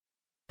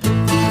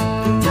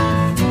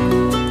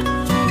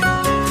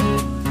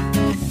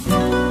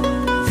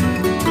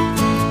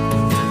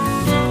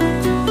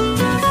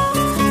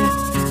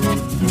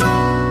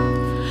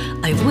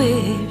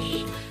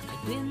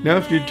Now,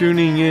 if you're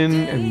tuning in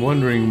and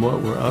wondering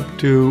what we're up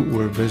to,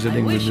 we're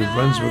visiting with New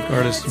Brunswick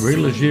artists Ray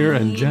Legier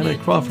and Janet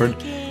Crawford,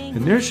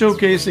 and they're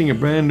showcasing a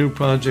brand new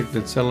project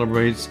that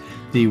celebrates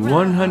the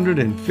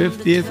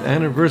 150th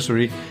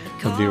anniversary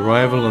of the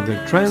arrival of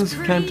the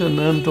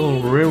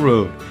Transcontinental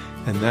Railroad,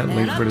 and that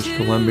linked British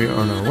Columbia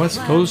on our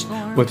west coast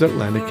with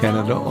Atlantic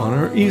Canada on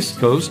our east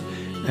coast.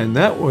 And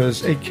that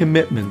was a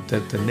commitment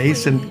that the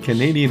nascent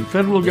Canadian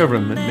federal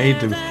government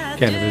made to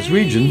Canada's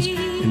regions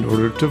in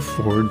order to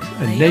forge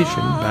a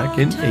nation back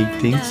in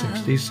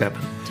 1867.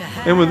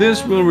 And with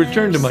this, we'll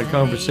return to my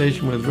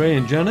conversation with Ray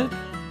and Janet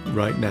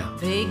right now.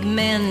 Big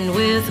men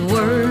with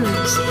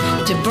words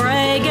to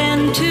brag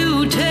and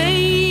to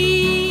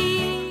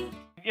take.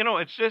 You know,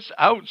 it's just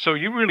out, so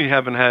you really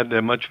haven't had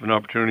much of an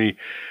opportunity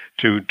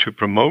to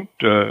promote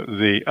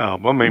the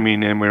album. I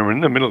mean, and we're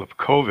in the middle of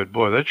COVID.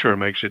 Boy, that sure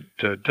makes it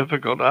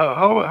difficult.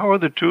 How are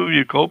the two of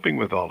you coping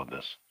with all of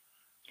this?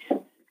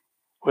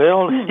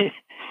 Well,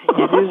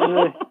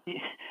 it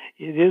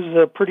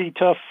is pretty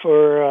tough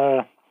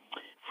for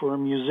a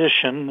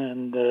musician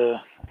and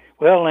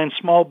and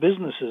small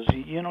businesses.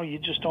 You know, you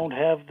just don't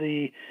have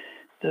the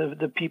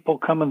people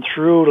coming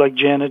through like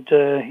Janet.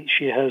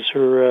 She has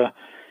her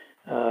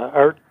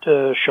art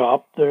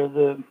shop. They're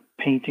the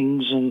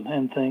paintings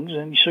and things,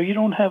 and so you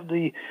don't have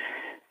the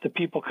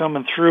people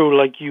coming through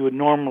like you would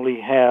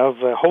normally have.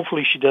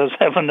 Hopefully she does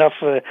have enough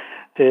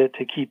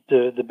to keep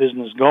the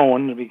business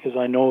going, because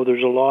I know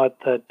there's a lot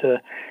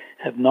that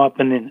have not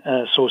been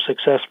so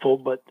successful.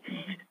 But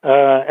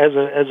as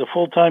a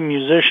full-time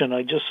musician,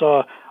 I just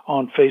saw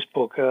on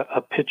Facebook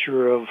a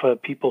picture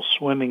of people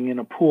swimming in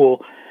a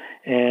pool.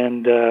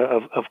 And,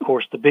 of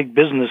course, the big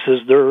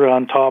businesses, they're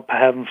on top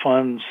having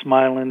fun,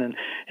 smiling,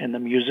 and the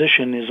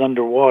musician is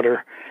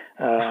underwater,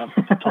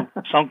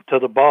 sunk to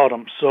the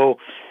bottom. So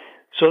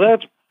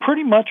that's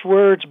pretty much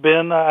where it's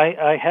been.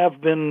 I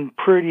have been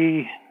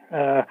pretty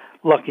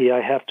lucky,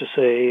 I have to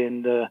say.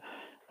 And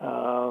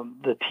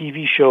the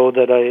TV show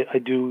that I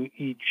do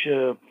each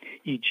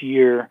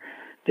year,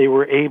 they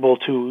were able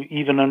to,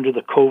 even under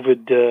the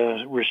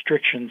COVID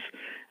restrictions,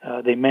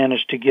 they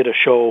managed to get a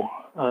show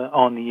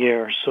on the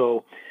air.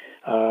 So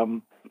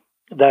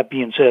that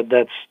being said,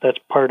 that's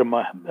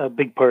a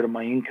big part of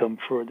my income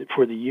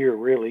for the year,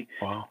 really.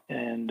 Wow.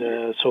 And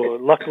so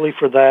luckily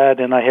for that,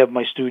 and I have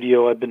my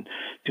studio. I've been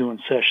doing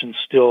sessions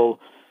still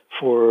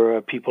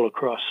for people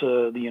across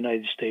the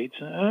United States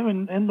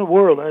and the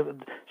world.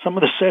 Some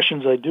of the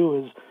sessions I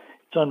do it's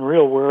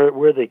unreal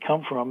where they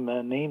come from.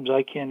 Names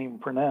I can't even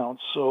pronounce.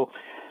 So,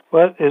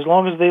 but as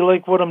long as they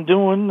like what I'm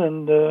doing,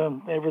 and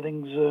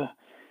everything's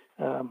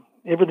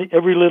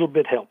every little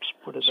bit helps.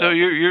 Put it so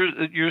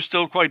you're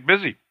still quite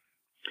busy.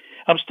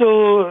 I'm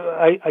still,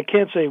 I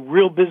can't say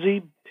real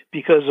busy,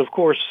 because of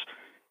course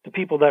the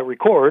people that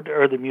record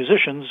are the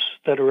musicians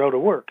that are out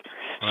of work.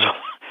 Right.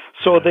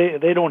 So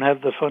they don't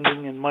have the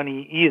funding and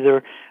money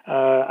either.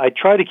 I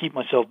try to keep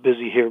myself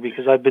busy here,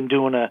 because I've been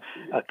doing a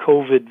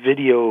COVID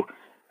video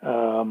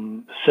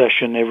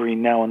session every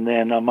now and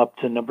then. I'm up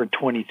to number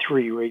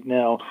 23 right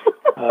now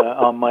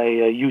on my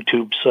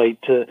YouTube site.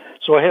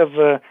 So I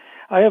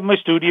have my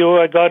studio.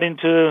 I got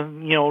into,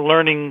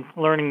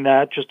 learning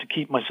that just to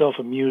keep myself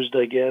amused,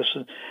 I guess,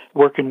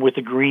 working with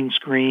a green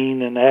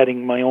screen and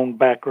adding my own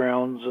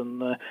backgrounds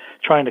and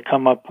trying to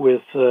come up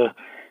with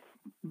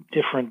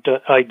different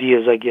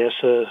ideas, I guess,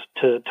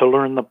 to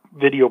learn the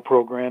video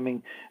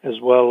programming as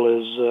well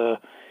as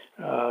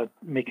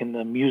making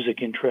the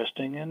music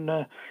interesting.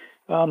 And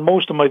on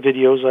most of my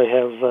videos, I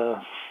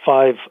have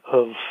 5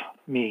 of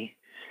me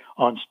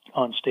on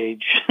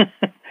stage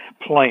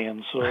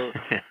playing. So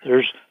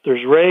there's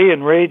Ray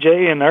and Ray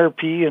J and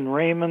RP and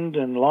Raymond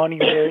and Lonnie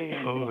Ray.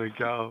 And, holy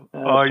cow!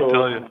 I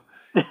tell you.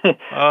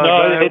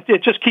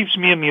 It just keeps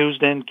me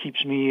amused and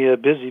keeps me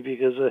busy,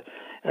 because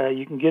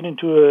you can get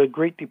into a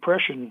great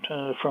depression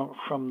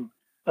from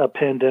a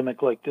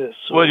pandemic like this.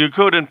 So. Well, you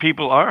could, and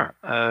people are.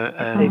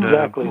 And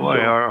exactly. Boy,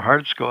 our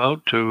hearts go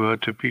out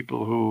to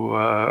people who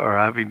are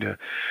having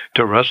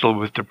to wrestle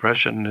with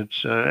depression.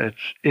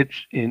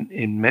 It's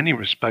in many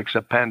respects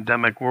a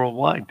pandemic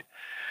worldwide.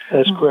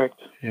 That's correct.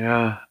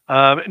 Yeah.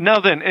 Now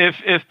then,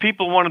 if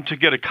people wanted to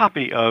get a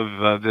copy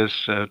of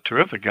this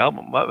terrific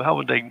album, how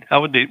would they?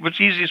 What's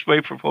the easiest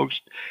way for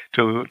folks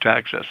to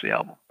access the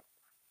album?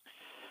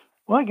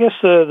 Well, I guess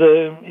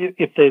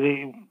if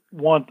they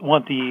want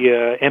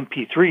the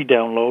MP3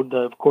 download,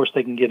 of course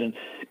they can get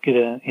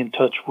in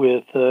touch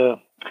with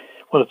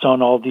it's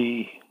on all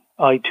the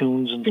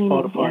iTunes and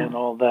Spotify and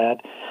all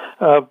that.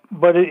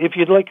 But if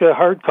you'd like a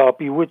hard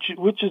copy, which is,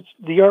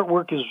 the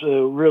artwork is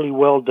really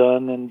well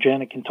done, and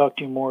Janet can talk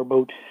to you more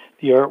about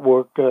the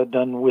artwork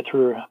done with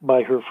her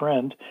by her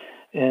friend,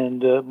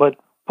 and but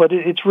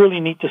it's really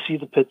neat to see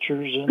the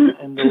pictures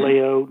and the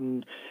layout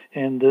and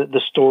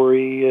the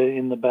story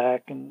in the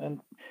back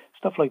and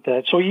stuff like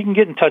that. So you can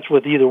get in touch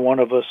with either one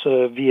of us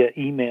via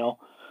email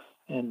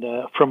and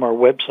from our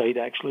website,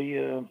 actually.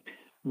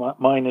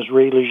 Mine is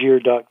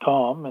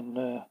raylegier.com,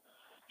 and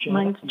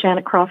mine's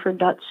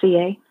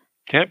janetcrawford.ca.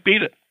 Can't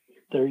beat it.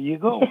 there you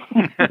go.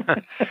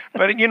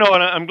 But you know,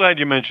 and I'm glad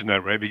you mentioned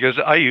that, Ray, because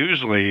I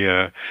usually,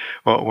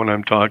 when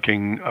I'm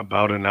talking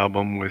about an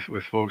album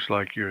with folks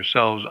like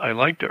yourselves, I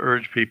like to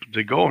urge people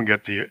to go and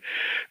get the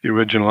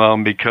original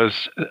album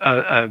because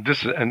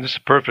this is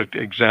a perfect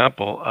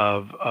example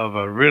of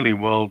a really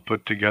well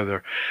put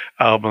together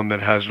album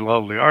that has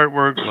lovely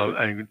artwork,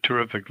 and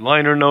terrific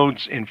liner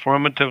notes,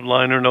 informative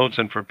liner notes,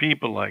 and for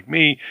people like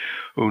me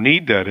who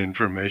need that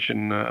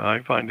information,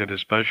 I find it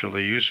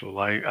especially useful.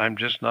 I'm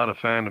just not a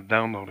fan of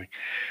downloading.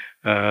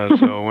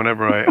 So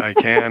whenever I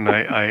can,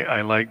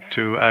 I like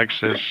to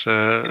access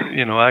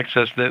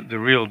the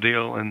real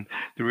deal, and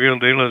the real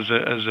deal is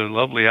a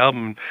lovely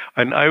album.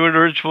 And I would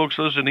urge folks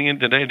listening in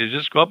today to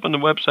just go up on the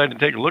website and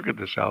take a look at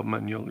this album,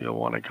 and you'll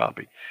want a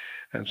copy.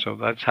 And so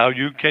that's how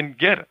you can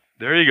get it.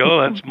 There you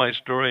go. That's my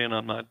story, and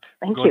I'm not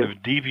going to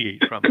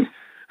deviate from it.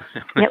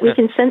 Yeah,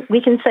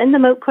 we can send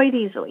them out quite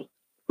easily.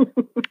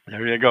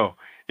 There you go.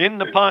 In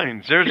the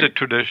Pines. There's a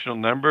traditional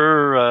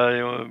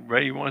number.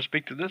 Ray, you want to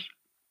speak to this?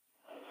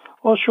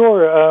 Well,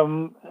 sure.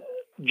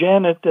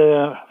 Janet,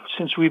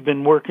 since we've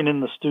been working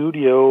in the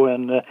studio,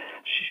 and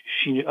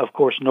she of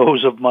course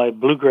knows of my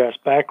bluegrass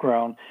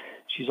background,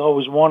 she's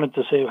always wanted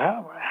to say,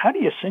 how do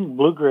you sing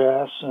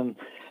bluegrass? And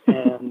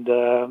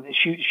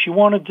she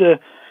wanted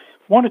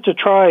to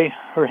try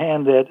her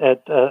hand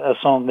at a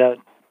song that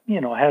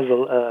has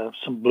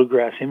some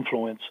bluegrass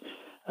influence.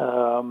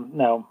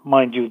 Now,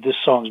 mind you, this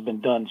song's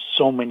been done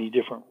so many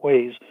different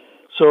ways.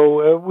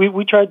 So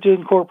we tried to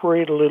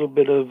incorporate a little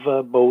bit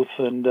of both,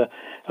 and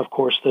of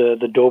course the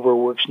dobro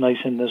works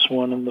nice in this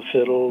one, and the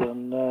fiddle,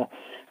 and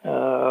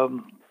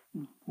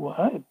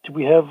do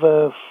we have?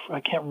 I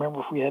can't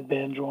remember if we had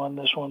banjo on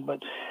this one,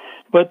 but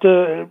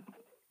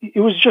it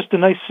was just a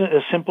nice,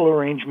 simple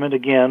arrangement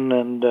again,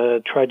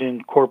 and tried to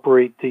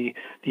incorporate the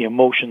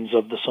emotions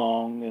of the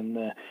song and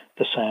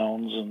the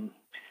sounds, and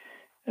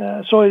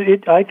so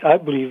I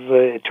believe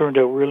it turned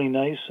out really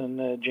nice,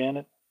 and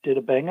Janet did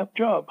a bang up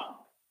job.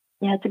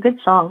 Yeah, it's a good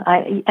song.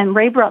 And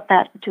Ray brought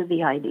that to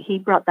the idea. He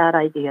brought that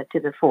idea to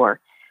the fore.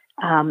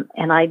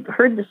 And I'd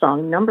heard the song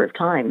a number of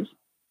times,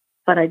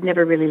 but I'd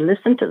never really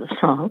listened to the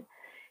song.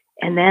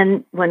 And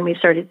then when we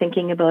started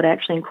thinking about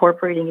actually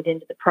incorporating it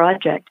into the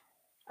project,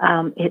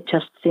 it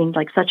just seemed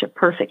like such a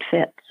perfect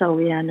fit. So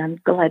yeah, and I'm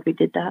glad we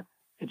did that.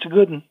 It's a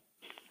good one.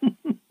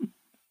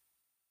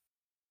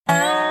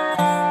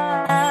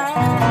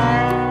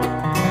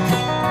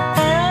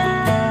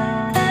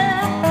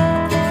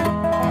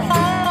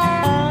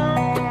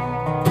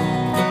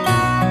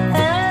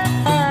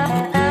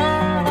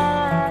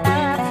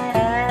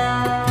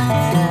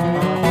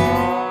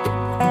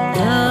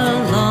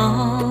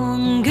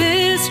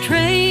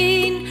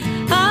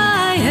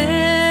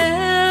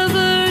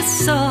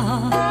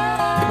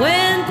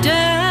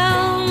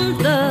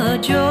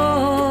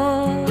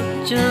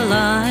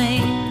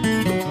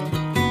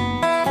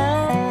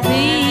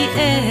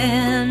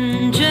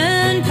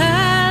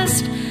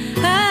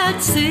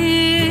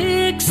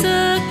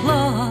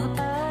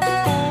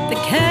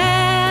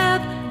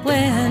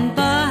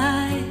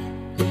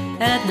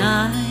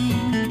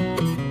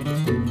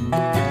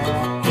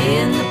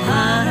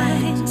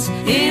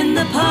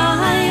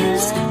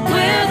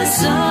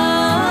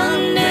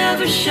 Sun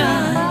never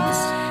shines,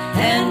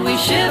 and we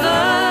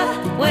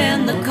shiver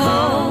when the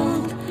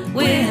cold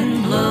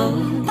wind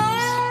blows.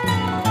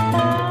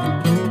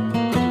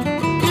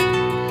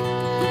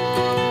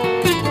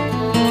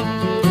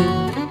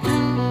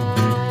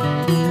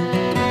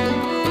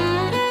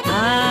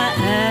 I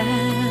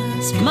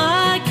asked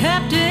my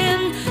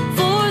captain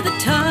for the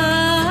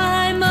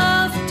time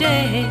of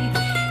day.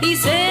 He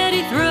said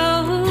he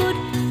throwed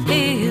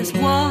his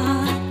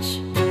watch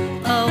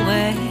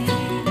away.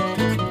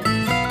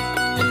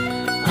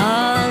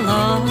 A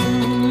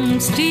long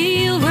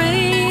steel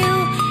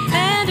rail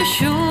and a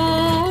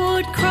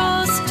short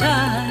cross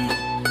tie.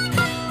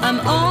 I'm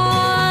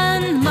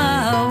on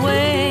my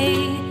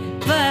way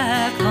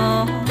back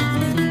home.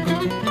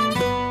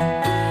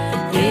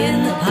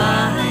 In the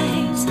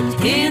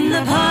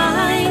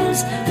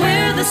pines,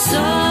 where the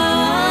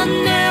sun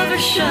never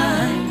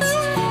shines,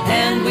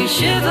 and we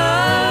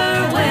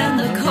shiver when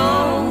the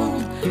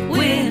cold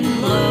wind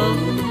blows.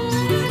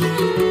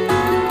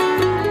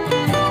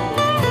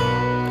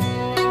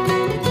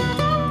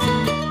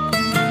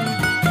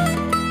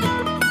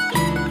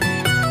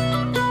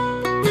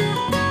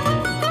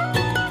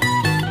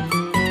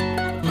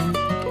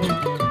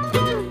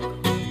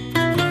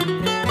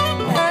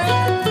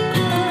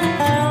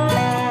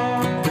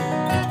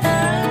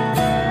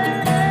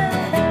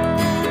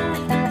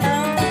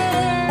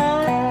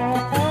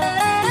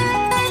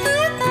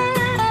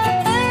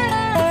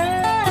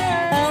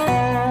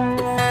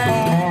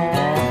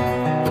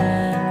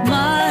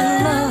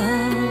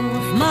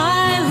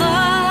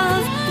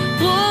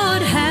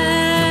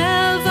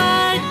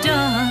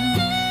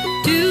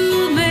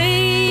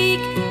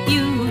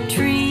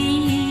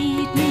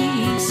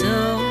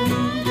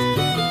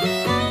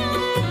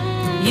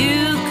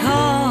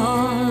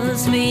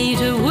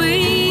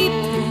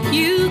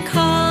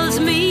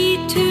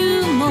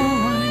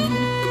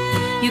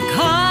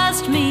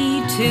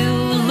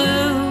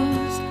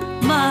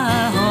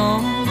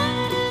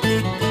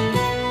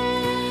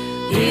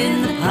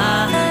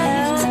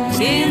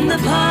 in the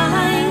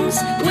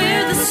pines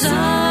where the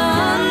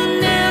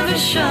sun never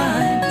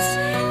shines,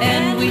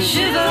 and we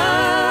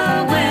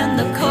shiver when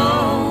the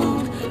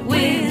cold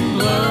wind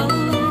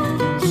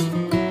blows,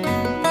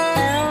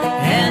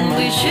 and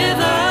we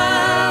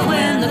shiver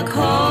when the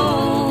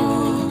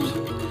cold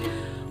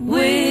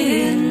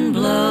wind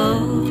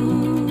blows.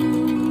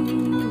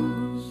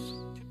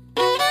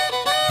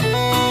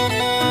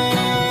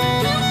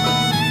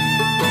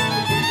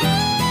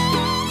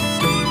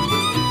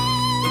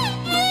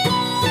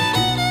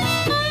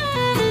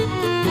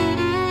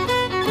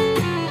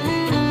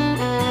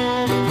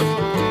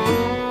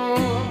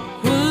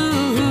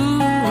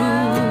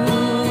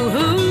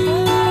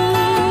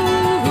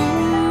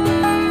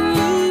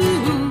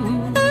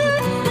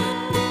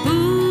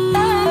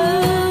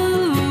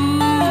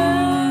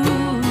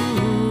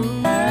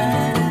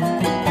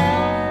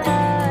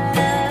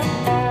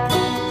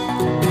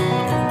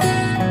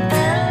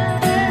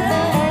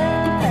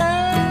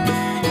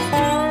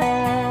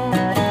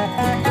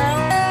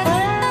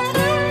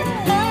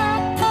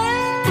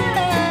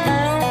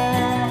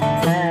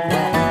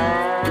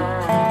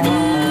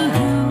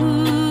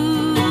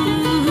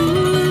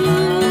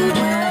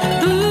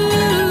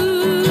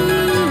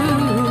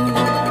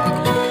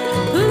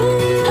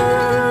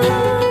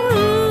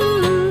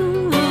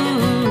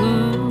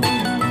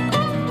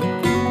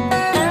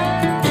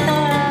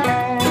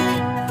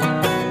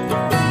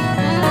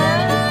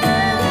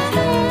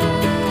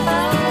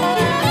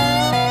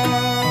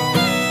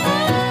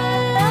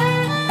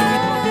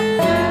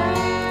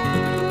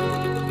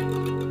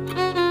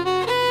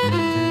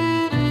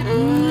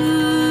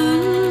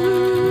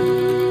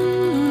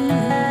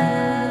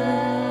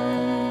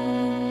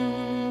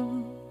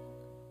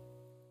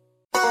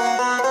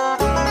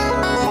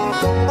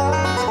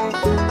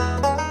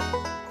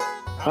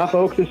 Hi,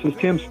 folks. This is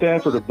Tim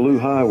Stafford of Blue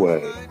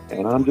Highway,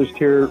 and I'm just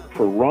here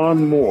for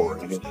Ron Moore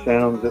and his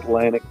Sounds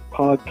Atlantic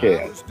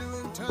podcast,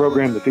 a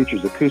program that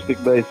features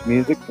acoustic-based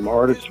music from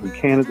artists from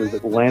Canada's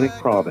Atlantic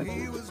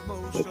provinces.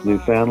 That's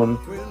Newfoundland,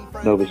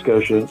 Nova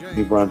Scotia,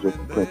 New Brunswick,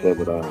 and Prince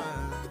Edward Island.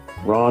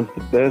 Ron's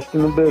the best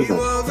in the business.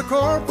 Was the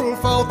corporal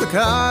fought the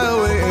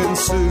Kiowa and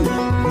Sioux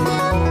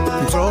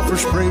from Sulphur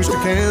Springs to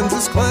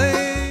Kansas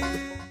Clay.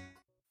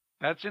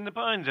 That's In the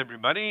Pines,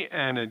 everybody,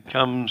 and it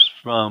comes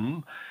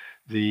from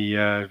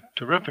the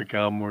terrific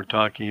album we're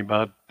talking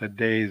about, The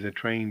Day the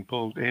Train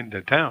Pulled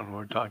Into Town.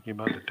 We're talking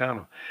about the town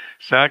of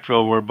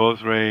Sackville, where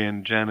both Ray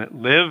and Janet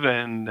live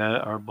and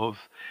are both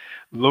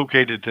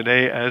located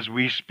today as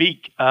we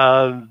speak.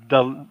 Janet,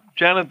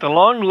 the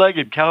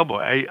Long-Legged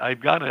Cowboy,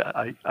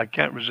 I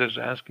can't resist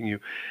asking you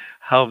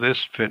how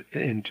this fit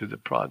into the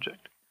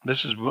project.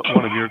 This is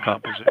one of your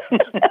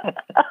compositions.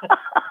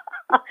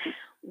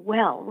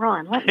 Well,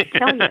 Ron, let me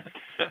tell you.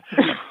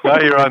 Now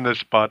you're on the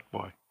spot,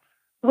 boy.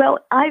 Well,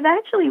 I've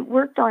actually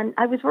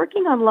I was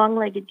working on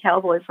Long-Legged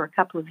Cowboy for a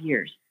couple of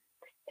years.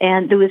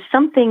 And there was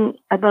something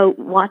about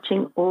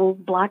watching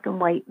old black and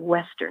white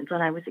Westerns when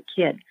I was a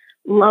kid.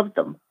 Loved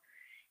them.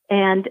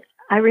 And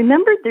I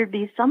remembered there'd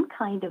be some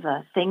kind of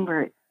a thing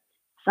where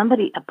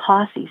a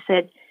posse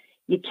said,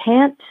 you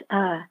can't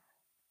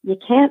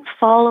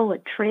follow a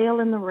trail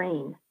in the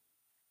rain.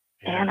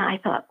 Yeah. And I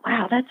thought,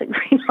 wow, that's a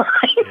great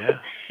line. Yeah.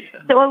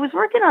 So I was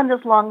working on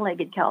this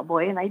Long-Legged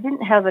Cowboy, and I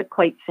didn't have it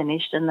quite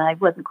finished, and I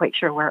wasn't quite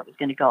sure where it was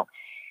going to go.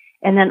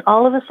 And then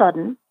all of a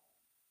sudden,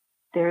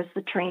 there's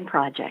the train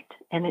project,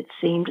 and it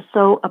seemed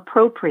so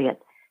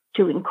appropriate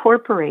to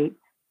incorporate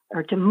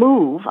or to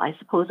move. I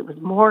suppose it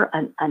was more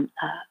an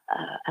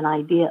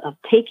idea of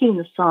taking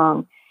the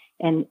song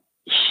and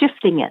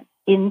shifting it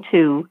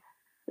into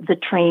the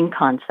train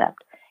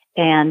concept.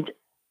 And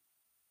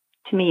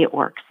to me, it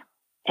works.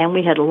 And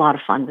we had a lot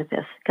of fun with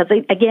this because,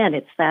 again,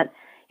 it's that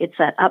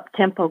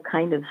up-tempo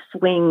kind of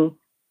swing,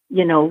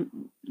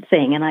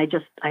 thing. And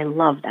I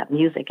love that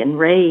music. And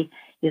Ray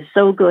is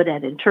so good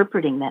at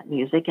interpreting that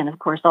music. And of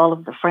course, all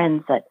of the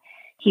friends that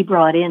he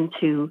brought in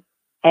to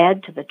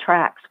add to the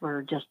tracks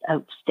were just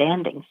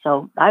outstanding.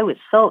 So I was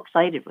so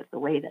excited with the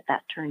way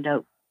that turned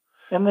out.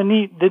 And the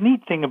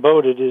neat thing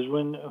about it is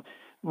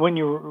when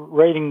you're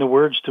writing the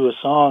words to a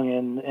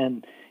song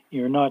and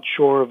you're not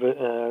sure of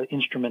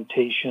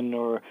instrumentation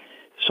or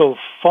so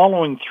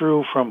following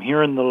through from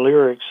hearing the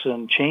lyrics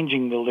and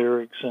changing the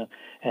lyrics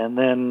and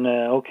then,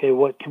 okay,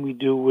 what can we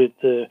do with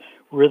the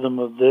rhythm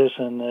of this?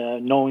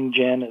 And knowing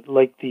Janet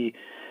liked the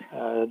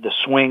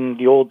swing,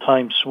 the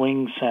old-time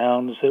swing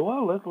sound, and say,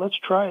 well, let's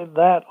try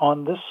that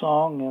on this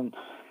song. And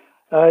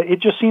it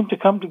just seemed to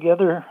come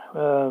together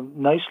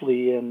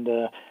nicely. And,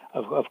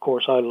 of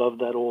course, I love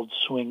that old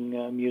swing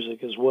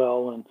music as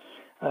well.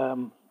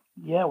 And,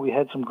 we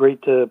had some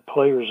great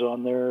players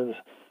on there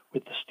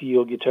with the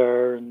steel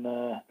guitar and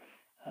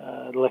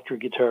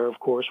electric guitar, of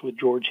course, with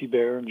George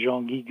Hebert and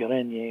Jean-Guy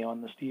Grenier on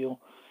the steel.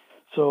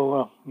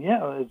 So,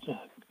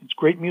 it's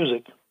great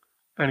music.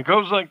 And it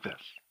goes like this.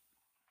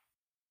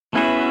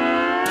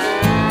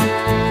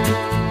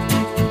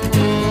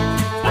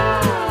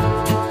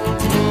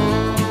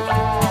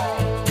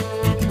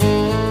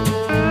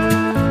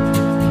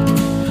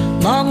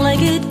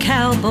 Long-legged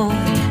cowboy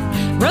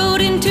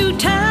rode into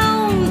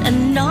town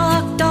and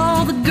knocked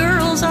all the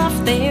girls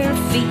off their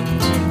feet.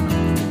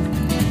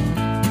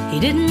 He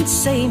didn't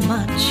say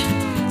much,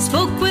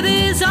 spoke with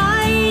his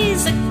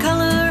eyes, the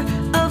color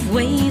of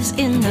waves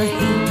in the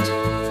heat.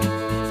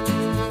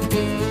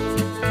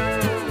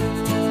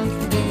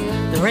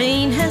 The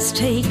rain has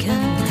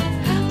taken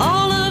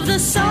all of the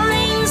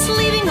signs,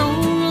 leaving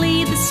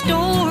only the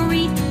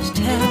story to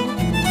tell.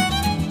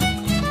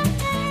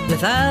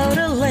 Without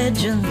a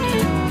legend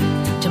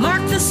to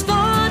mark the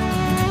spot,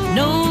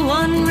 no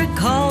one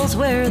recalls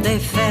where they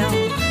fell.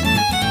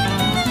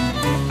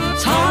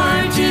 It's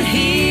hard to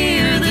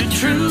hear the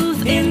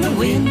truth in the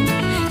wind.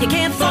 You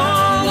can't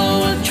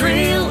follow a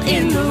trail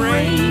in the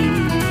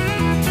rain.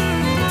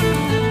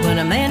 When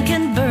a man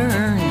can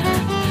burn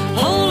a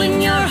hole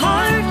in your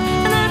heart,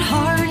 and that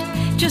heart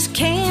just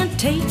can't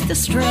take the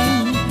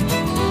strain.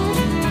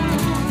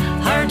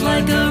 Hard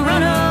like a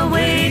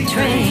runaway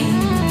train.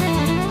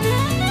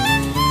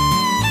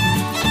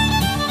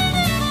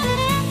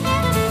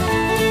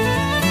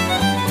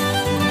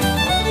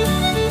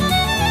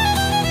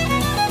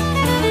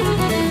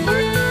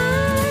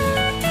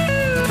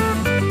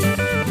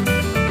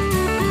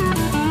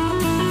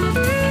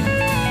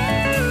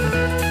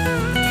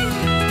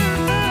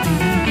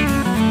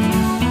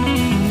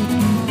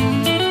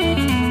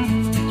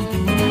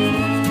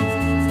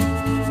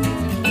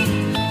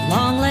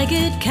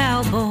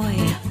 Cowboy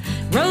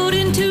rode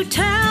into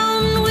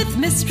town with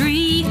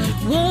mystery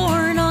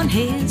worn on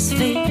his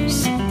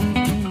face.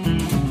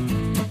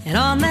 And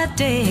on that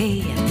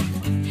day,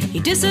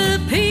 he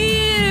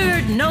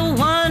disappeared. No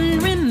one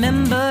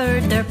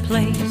remembered their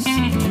place. It's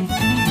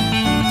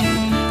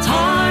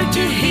hard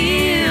to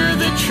hear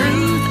the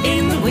truth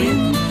in the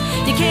wind.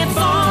 You can't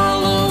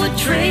follow a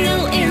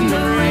trail in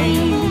the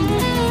rain.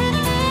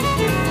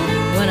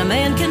 When a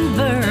man can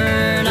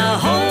burn a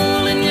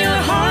hole in your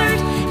heart,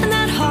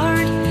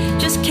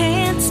 just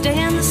can't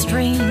stand the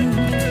strain.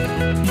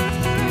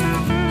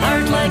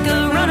 Hard like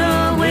a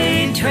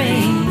runaway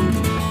train.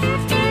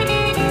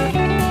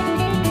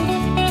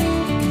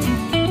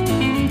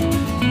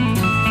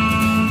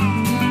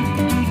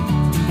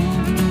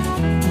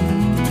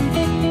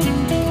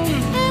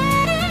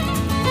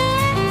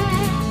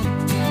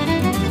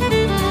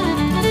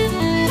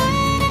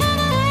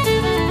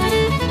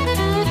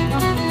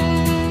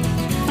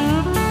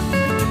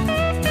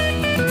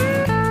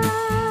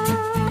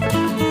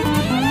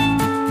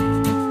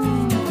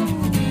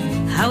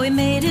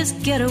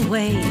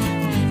 Getaway.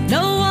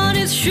 No one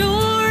is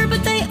sure,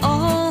 but they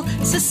all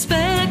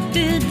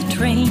suspected the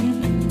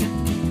train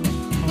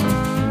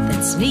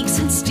that sneaks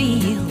and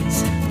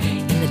steals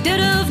in the dead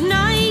of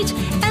night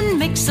and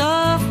makes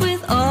off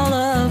with all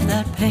of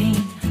that pain.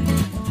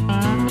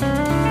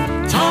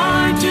 It's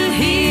hard to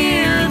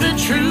hear the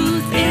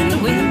truth in the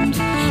wind.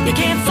 You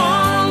can't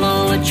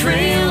follow a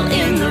trail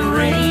in the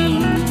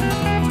rain.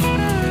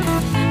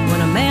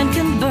 When a man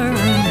can burn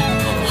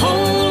a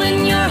hole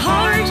in your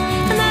heart,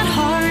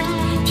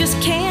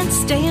 just can't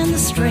stand the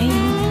strain.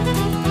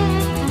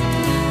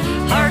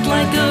 Heart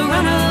like a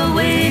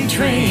runaway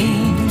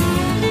train.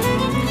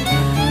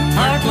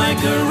 Heart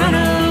like a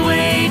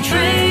runaway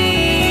train.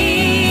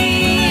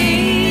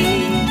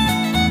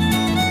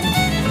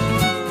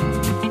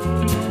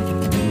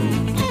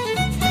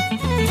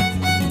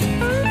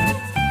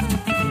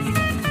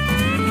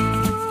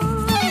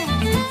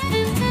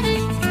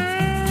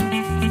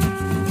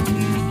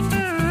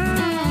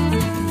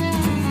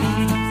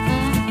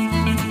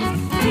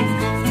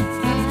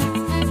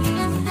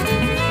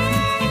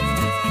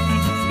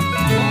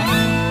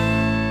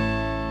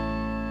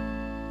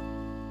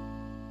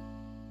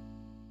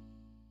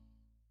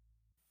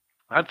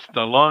 That's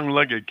the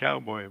Long-Legged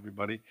Cowboy,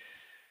 everybody.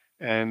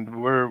 And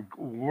we're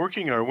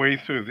working our way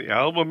through the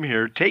album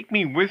here. Take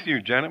Me With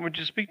You, Janet. Would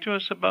you speak to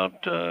us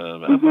about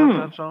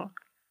that song?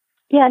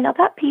 Yeah, now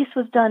that piece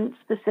was done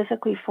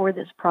specifically for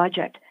this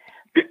project.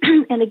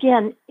 And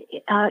again,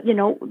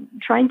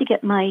 trying to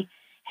get my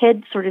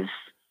head sort of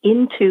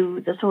into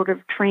the sort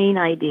of train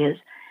ideas,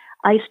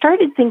 I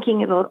started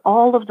thinking about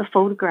all of the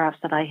photographs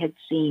that I had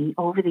seen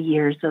over the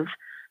years of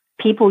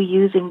people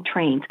using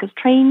trains, because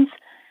trains,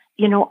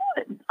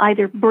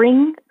 either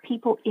bring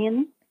people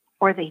in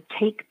or they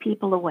take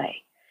people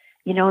away.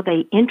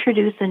 They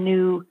introduce a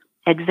new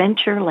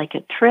adventure like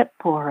a trip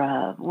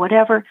or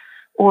whatever,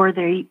 or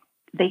they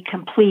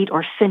complete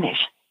or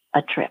finish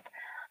a trip.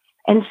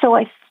 And so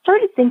I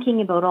started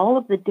thinking about all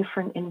of the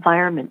different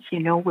environments,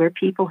 where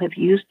people have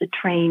used the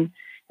train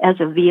as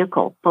a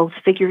vehicle, both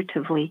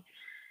figuratively.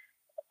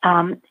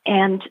 And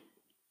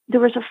there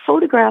was a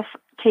photograph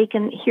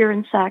taken here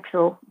in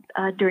Sackville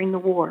during the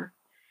war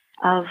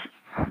of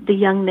the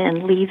young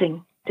men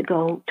leaving to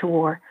go to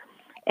war.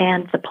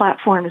 And the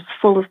platform is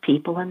full of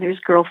people, and there's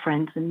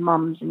girlfriends and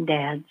mums and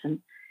dads.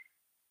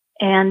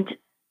 And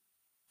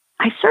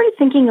I started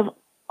thinking of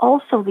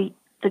also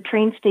the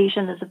train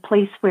station as a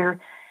place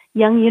where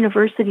young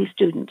university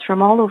students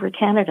from all over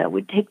Canada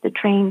would take the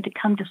train to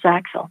come to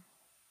Sackville.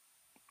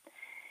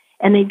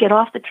 And they'd get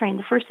off the train.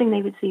 The first thing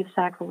they would see of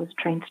Sackville was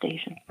a train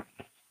station.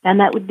 And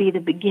that would be the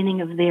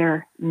beginning of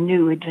their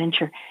new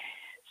adventure.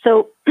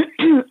 So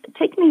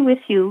Take Me With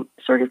You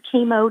sort of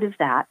came out of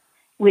that,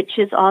 which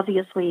is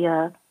obviously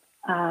a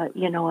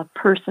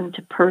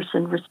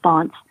person-to-person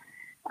response.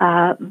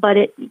 But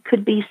it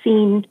could be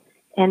seen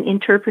and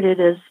interpreted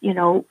as,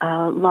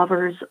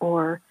 lovers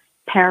or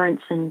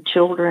parents and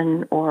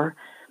children, or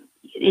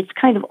it's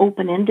kind of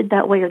open-ended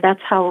that way, or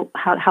that's how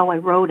I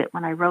wrote it.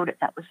 When I wrote it,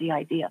 that was the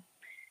idea.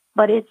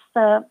 But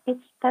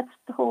that's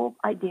the whole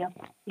idea.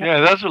 Yep.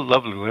 Yeah, that's a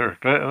lovely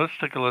lyric. Let's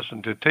take a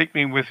listen to Take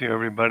Me With You,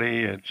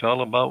 everybody. It's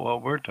all about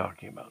what we're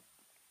talking about.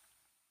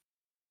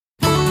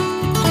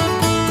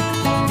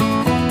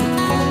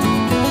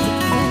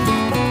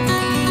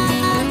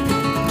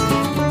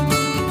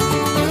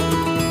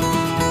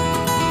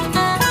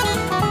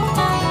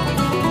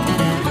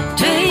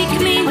 Take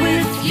me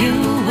with you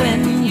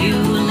when you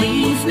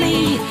leave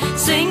me.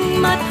 Sing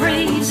my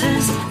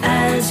praises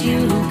as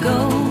you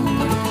go.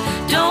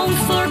 Don't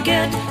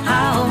forget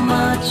how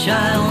much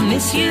I'll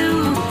miss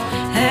you.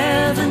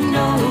 Heaven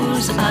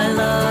knows I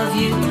love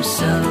you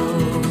so.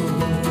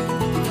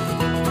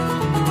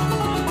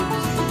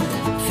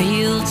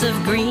 Fields of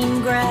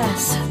green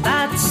grass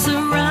that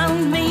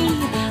surround me,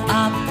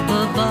 up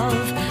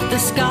above the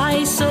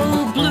sky so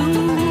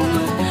blue.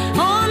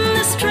 On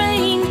this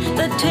train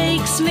that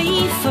takes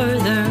me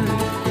further,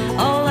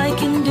 all I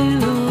can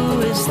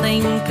do is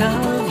think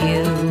of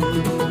you.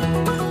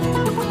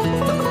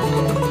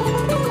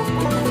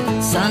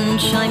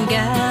 Sunshine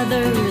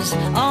gathers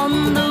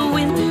on the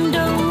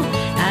window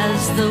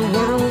as the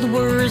world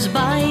whirs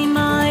by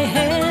my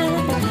head.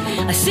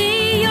 I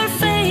see your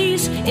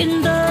face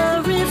in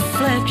the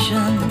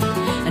reflection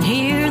and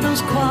hear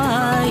those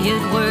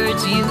quiet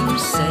words you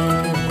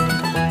said.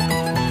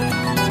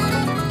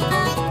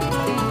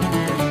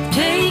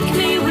 Take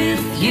me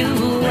with you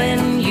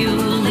when you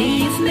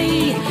leave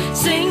me.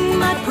 Sing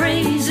my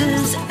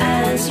praises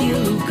as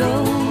you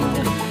go.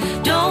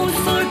 Don't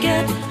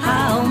forget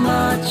how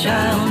much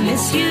I'll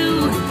miss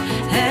you.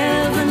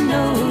 Heaven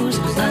knows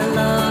I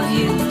love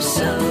you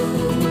so.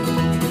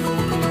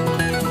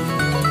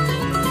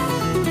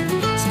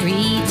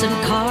 Streets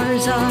and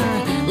cars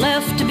are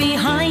left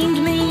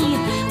behind me.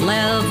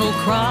 Level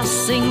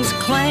crossings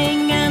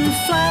clang and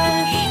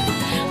flash.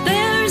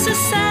 There's a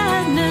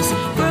sadness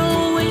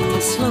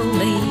growing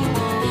slowly,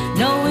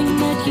 knowing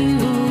that you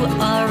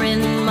are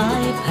in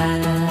my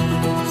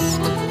past.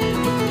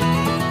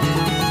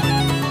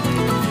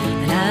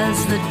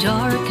 As the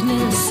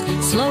darkness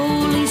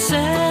slowly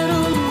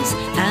settles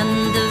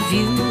and the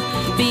view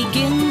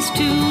begins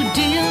to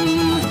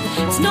dim,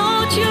 it's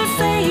not your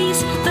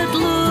face that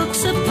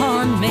looks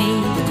upon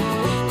me,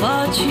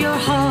 but your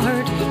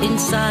heart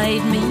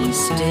inside me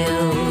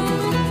still.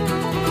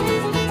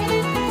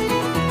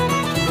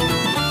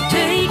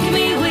 Take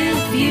me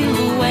with you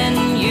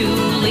when you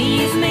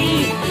leave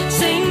me.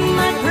 Sing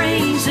my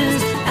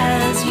praises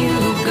as you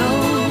go.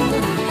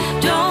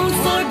 Don't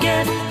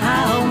forget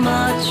how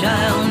much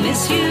I'll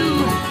miss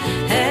you.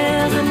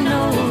 Heaven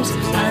knows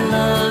I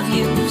love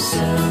you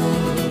so.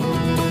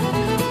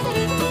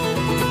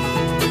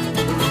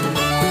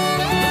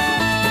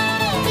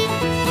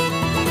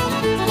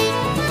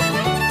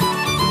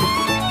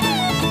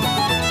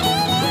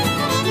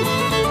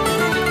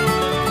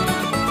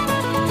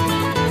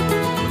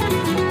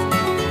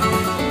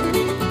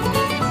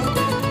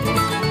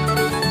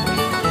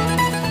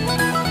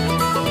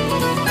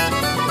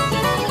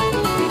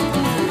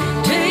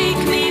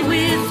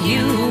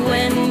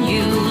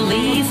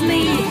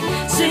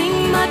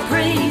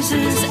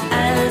 Praises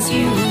as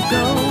you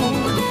go.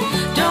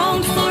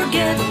 Don't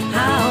forget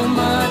how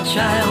much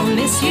I'll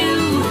miss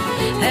you.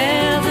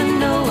 Heaven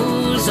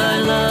knows I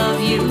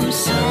love you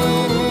so.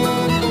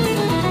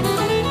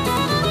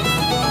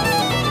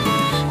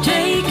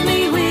 Take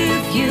me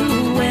with you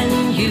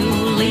when you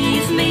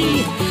leave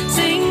me.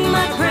 Sing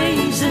my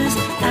praises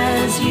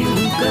as you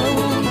go.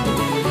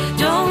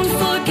 Don't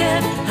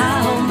forget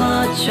how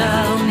much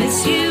I'll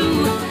miss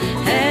you.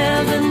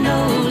 Heaven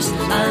knows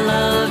I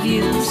love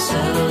you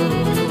so.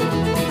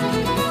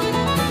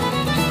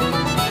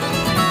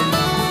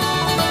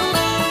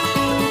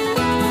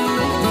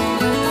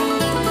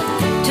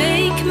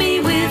 Take me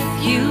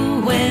with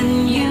you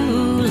when you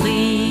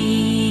leave.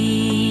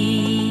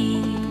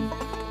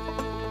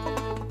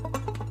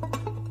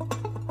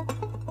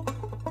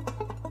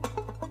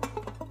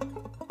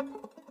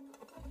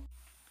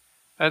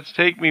 That's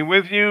Take Me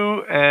With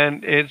You,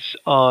 and it's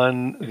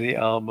on the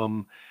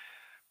album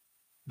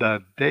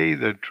The Day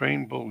the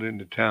Train Pulled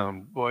Into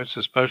Town. Boy, it's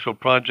a special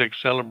project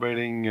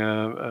celebrating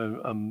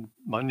a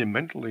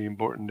monumentally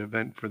important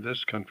event for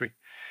this country.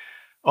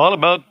 All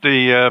about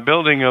the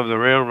building of the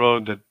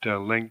railroad that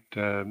linked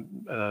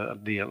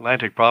the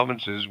Atlantic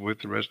provinces with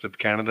the rest of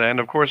Canada. And,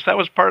 of course, that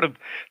was part of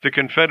the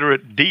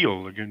Confederate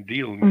deal,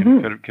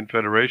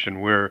 Confederation,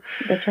 where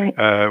That's right.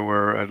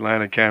 Where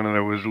Atlantic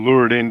Canada was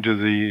lured into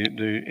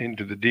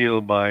the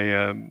deal by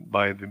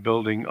the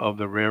building of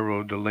the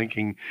railroad, the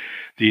linking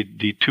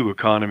the two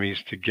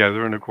economies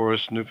together. And, of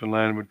course,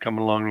 Newfoundland would come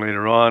along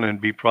later on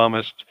and be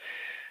promised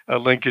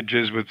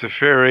linkages with the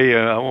ferry.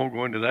 I won't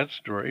go into that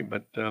story,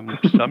 but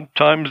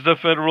sometimes the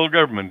federal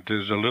government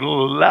is a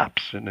little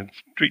lapse in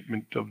its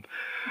treatment of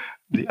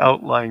the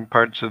outlying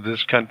parts of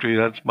this country.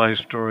 That's my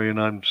story, and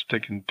I'm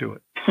sticking to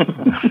it.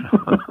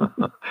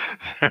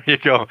 There you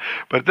go.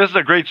 But this is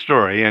a great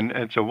story, and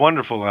it's a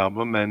wonderful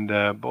album.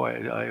 And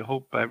boy, I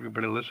hope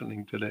everybody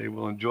listening today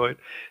will enjoy it.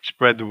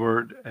 Spread the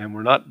word. And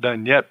we're not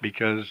done yet,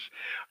 because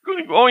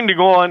we're going to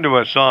go on to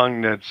a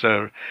song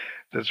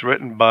that's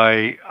written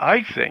by,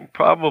 I think,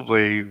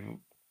 probably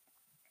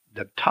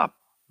the top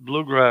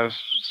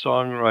bluegrass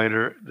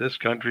songwriter this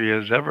country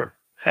has ever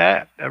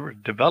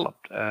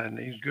developed, and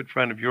he's a good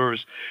friend of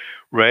yours,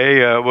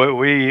 Ray.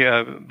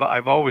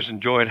 I've always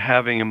enjoyed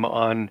having him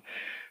on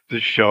the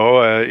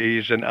show.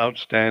 He's an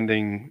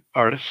outstanding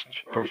artist,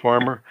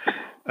 performer.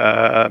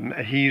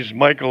 He's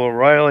Michael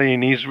O'Reilly,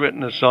 and he's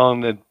written a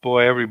song that,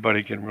 boy,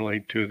 everybody can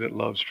relate to, that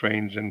loves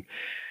trains and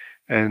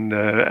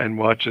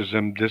watches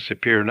them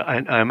disappear.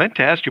 And I meant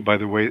to ask you, by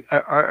the way,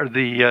 are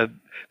the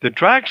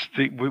tracks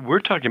that we're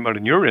talking about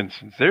in your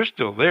instance, they're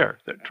still there.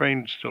 The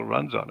train still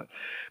runs on it.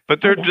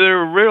 But there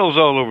are rails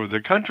all over the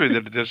country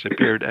that have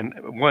disappeared. And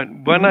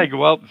when I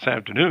go out this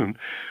afternoon,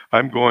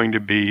 I'm going to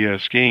be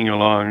skiing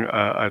along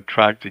a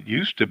track that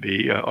used to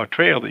be, a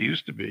trail that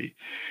used to be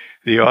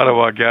the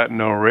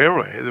Ottawa-Gatineau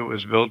Railway that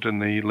was built in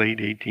the late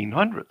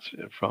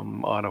 1800s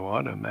from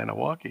Ottawa to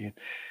Maniwaki.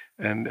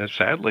 And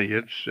sadly,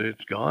 it's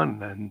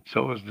gone, and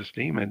so is the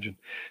steam engine.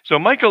 So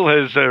Michael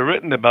has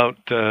written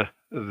about the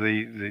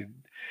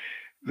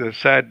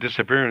sad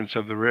disappearance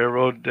of the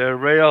railroad.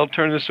 Ray, I'll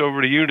turn this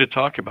over to you to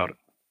talk about it.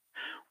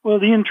 Well,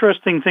 the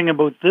interesting thing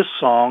about this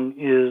song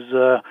is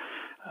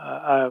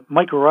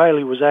Mike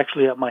O'Reilly was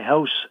actually at my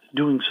house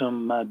doing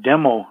some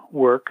demo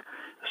work,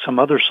 some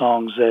other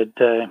songs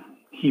that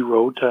he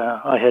wrote.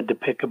 I had to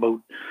pick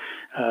about,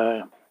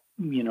 a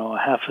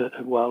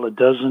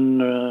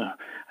dozen.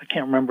 I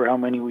can't remember how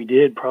many we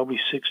did, probably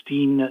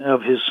 16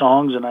 of his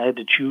songs, and I had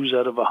to choose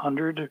out of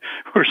 100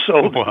 or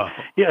so. Wow.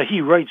 Yeah,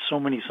 he writes so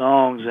many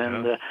songs.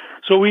 And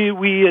so we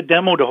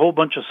demoed a whole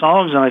bunch of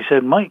songs, and I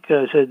said, Mike,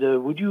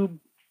 would you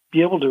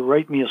be able to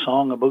write me a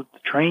song about the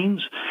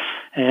trains?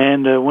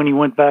 And when he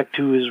went back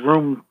to his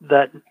room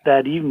that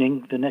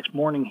evening, the next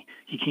morning,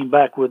 he came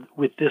back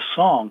with this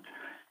song.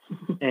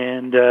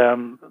 And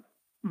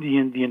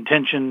the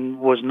intention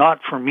was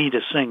not for me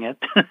to sing it.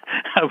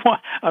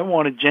 I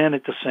wanted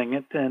Janet to sing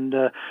it, and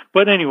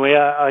but anyway,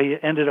 I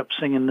ended up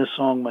singing this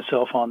song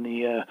myself on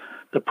the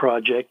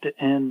project.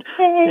 And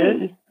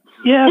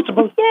it's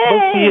about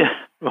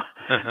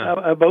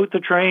the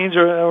trains,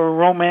 or a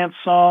romance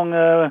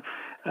song,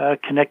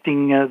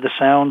 connecting the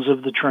sounds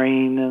of the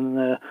train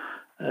and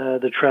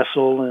the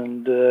trestle,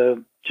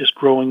 and just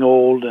growing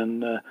old,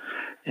 and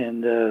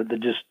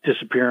the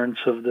disappearance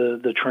of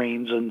the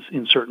trains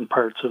in certain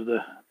parts of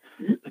the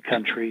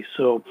country.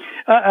 So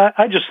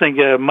I just think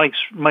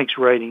Mike's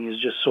writing is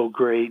just so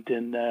great,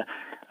 and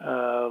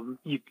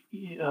you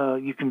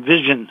can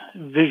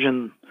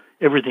vision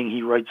everything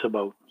he writes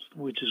about,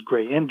 which is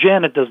great. And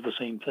Janet does the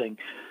same thing.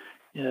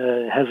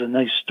 Has a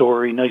nice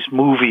story, nice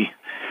movie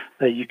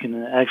that you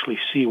can actually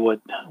see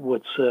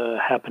what's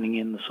happening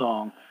in the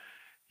song.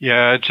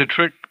 Yeah, it's a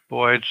trick,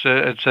 boy.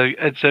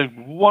 It's a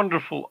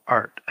wonderful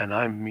art, and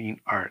I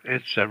mean art.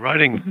 It's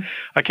writing. Mm-hmm.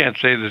 I can't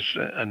say this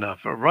enough.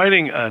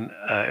 Writing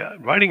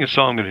a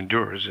song that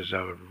endures is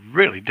a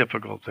really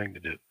difficult thing to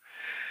do.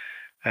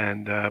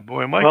 And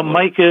boy, Mike. Well,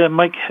 Mike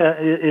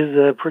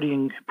is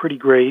pretty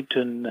great,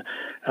 and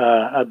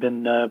I've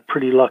been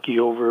pretty lucky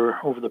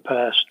over the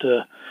past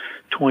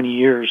 20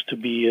 years to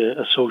be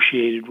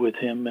associated with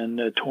him and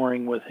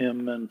touring with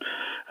him, and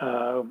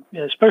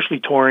especially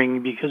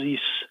touring because he's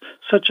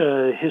such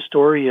a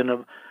historian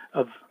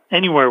of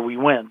anywhere we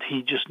went.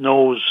 He just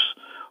knows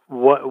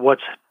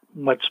what's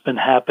been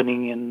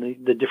happening in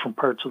the different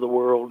parts of the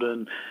world,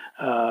 and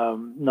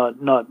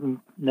not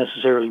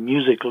necessarily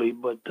musically,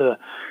 but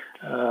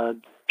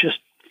just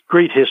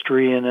great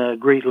history and a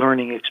great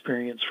learning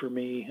experience for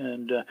me.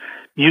 And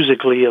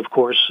musically, of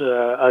course,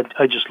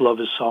 I just love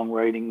his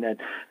songwriting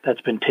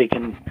that's been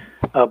taken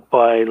up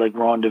by like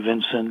Rhonda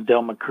Vincent,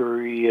 Del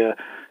McCoury,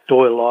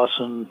 Doyle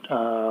Lawson,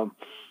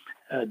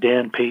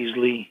 Dan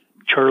Paisley,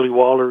 Charlie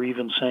Waller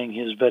even sang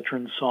his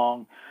veteran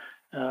song.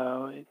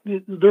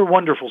 They're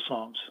wonderful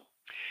songs.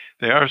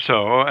 They are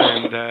so,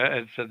 and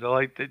it's a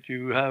delight that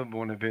you have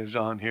one of his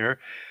on here.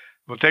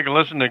 We'll take a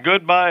listen to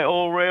Goodbye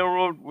Old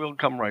Railroad. We'll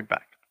come right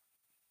back.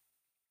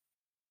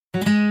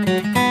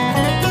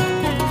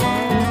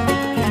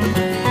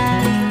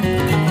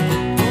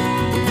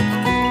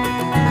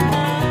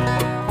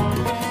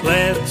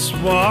 Let's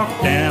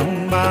walk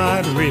down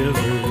by the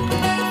river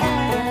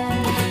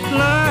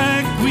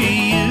like we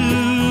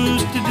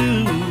used to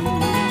do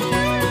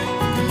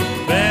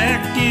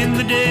back in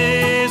the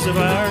days of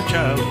our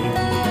childhood,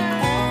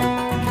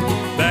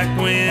 back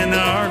when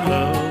our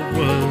love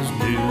was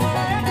new.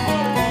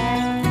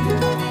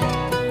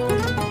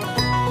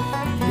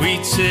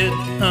 We'd sit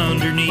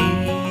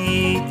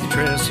underneath the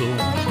trestle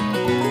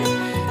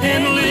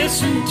and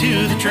listen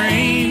to the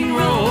train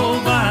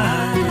roll by.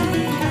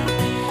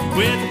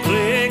 with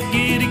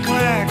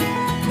clickety-clack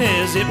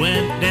as it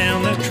went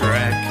down the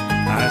track.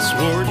 I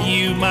swore to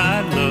you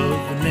my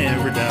love would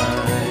never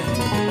die.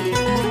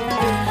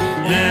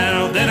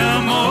 Now that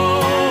I'm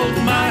old,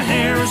 my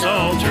hair's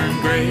all turned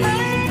gray.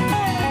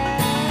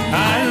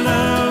 I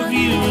love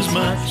you as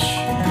much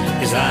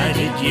as I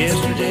did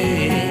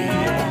yesterday.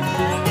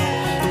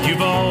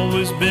 You've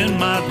always been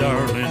my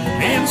darling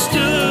and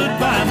stood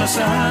by my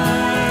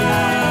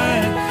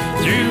side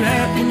through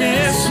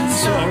happiness and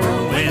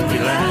sorrow, when we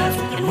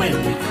laughed and when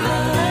we cried.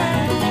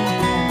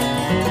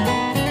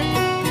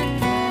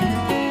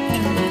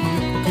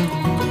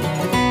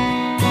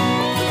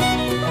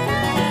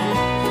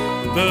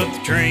 But the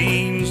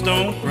trains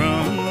don't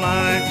run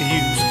like they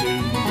used to.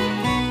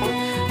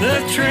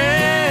 The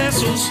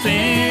trestle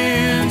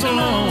stands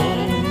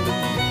alone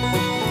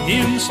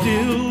in the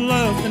still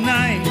of the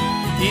night,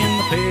 in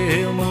the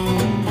pale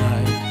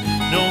moonlight.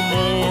 No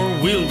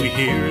more will we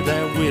hear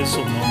that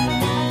whistle moan.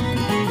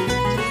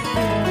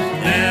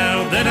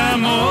 Now that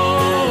I'm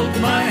old,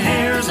 my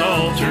hair's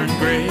all turned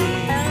gray.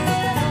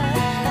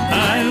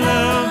 I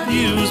love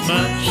you as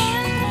much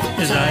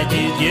as I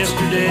did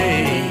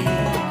yesterday.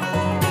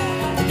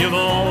 You've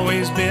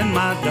always been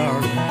my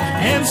darling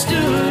and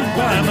stood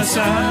by my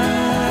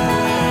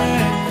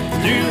side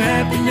through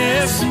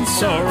happiness and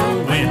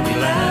sorrow, when we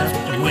laughed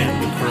and when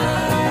we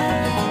cried.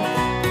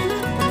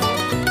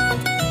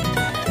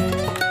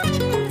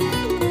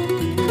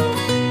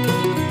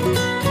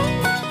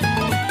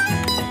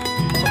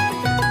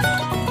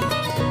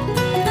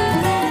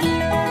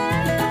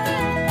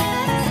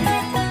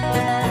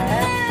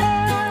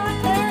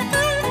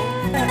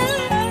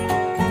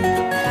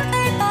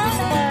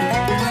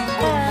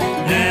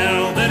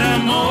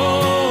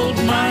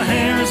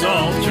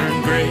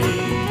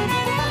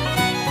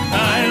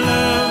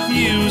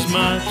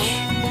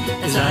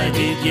 As I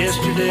did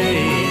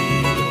yesterday.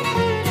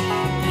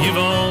 You've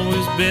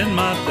always been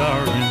my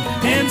darling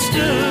and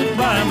stood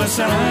by my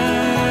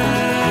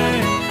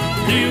side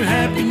through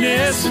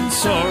happiness and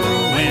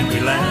sorrow, when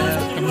we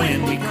laughed and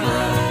when we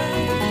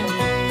cried.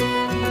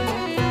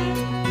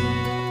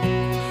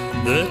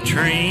 The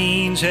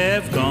trains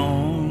have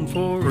gone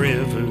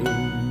forever.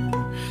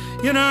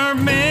 In our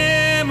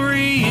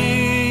memory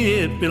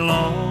it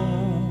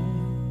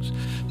belongs,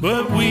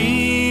 but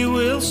we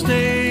will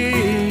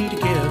stay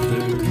together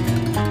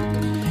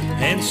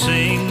and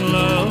sing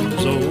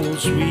love's old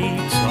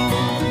sweet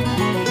song.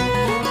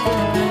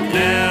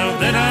 Now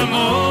that I'm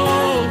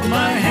old,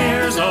 my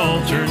hair's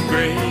all turned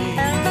gray.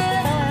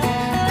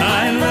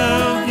 I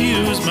love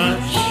you as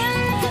much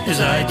as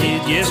I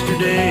did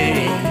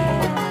yesterday.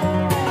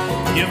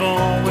 You've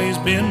always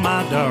been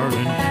my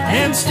darling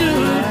and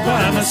stood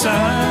by my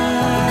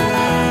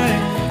side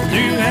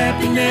through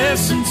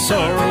happiness and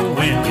sorrow,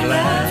 when we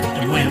laughed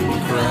and when we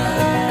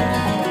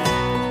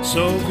cried.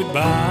 So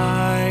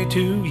goodbye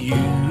to you,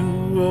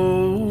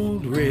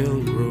 old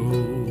railroad.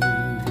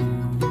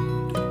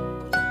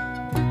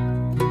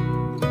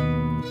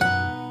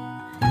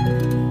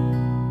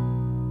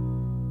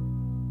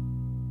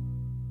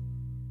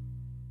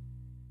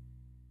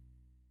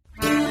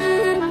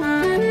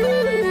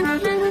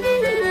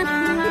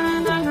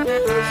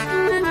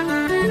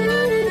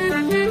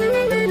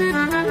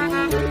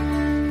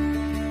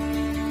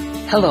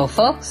 Hello,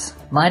 folks.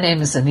 My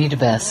name is Anita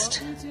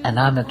Best, and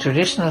I'm a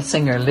traditional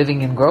singer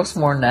living in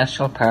Grossmoor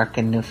National Park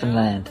in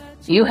Newfoundland.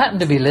 You happen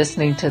to be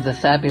listening to the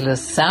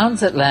fabulous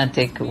Sounds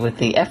Atlantic with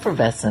the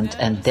effervescent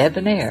and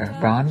debonair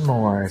Ron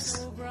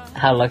Moores.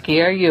 How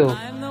lucky are you?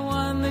 I'm the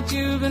one that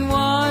you've been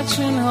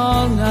watching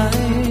all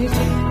night.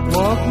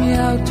 Walk me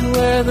out to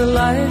where the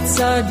lights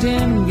are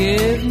dim.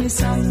 Give me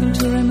something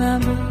to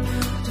remember,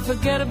 to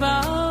forget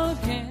about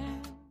him.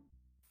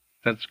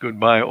 That's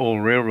Goodbye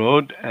Old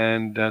Railroad,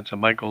 and that's a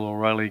Michael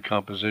O'Reilly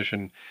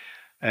composition,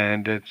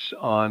 and it's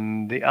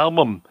on the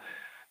album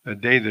The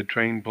Day the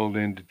Train Pulled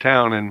Into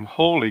Town. And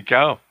holy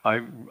cow,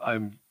 I've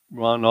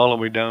run all the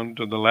way down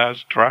to the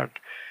last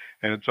track,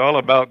 and it's all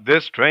about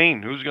this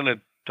train. Who's going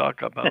to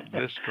talk about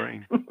this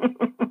train?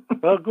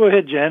 Well, go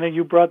ahead, Janet.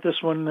 You brought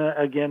this one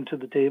again to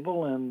the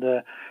table, and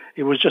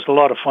it was just a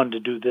lot of fun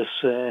to do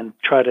this and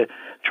try to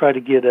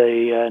get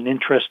an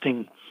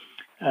interesting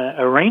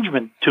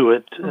arrangement to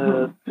it,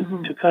 to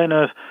kind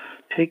of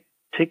take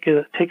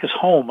us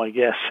home, I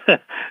guess,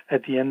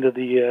 at the end of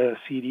the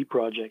CD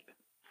project.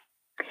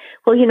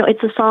 Well, you know,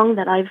 it's a song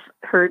that I've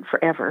heard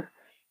forever,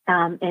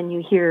 and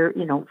you hear,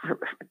 you know,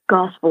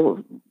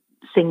 gospel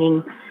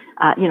singing.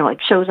 You know,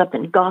 it shows up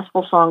in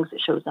gospel songs,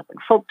 it shows up in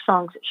folk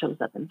songs, it shows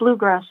up in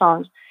bluegrass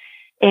songs,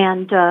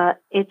 and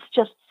it's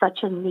just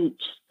such a neat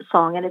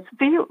song. And it's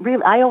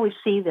really, I always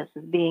see this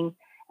as being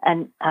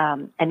an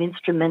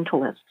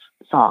instrumentalist's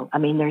song. I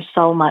mean, there's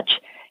so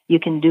much you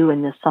can do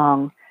in this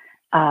song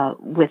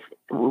with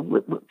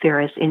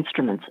various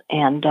instruments,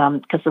 and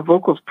because the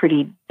vocal's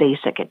pretty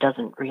basic, it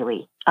doesn't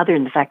really, other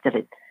than the fact that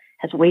it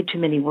has way too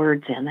many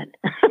words in it.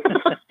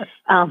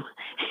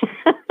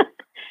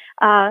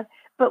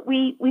 But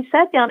we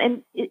sat down,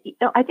 and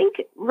I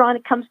think, Ron,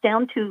 it comes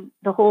down to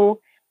the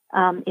whole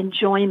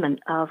enjoyment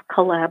of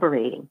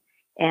collaborating.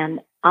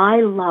 And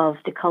I love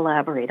to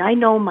collaborate. I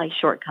know my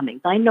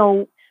shortcomings. I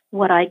know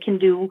what I can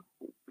do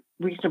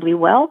reasonably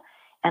well,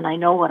 and I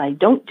know what I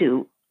don't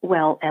do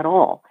well at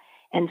all.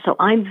 And so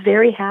I'm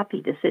very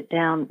happy to sit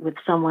down with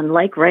someone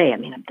like Ray. I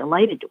mean, I'm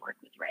delighted to work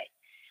with Ray.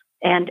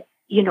 And,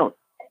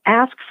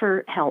 ask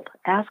for help.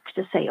 Ask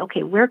to say,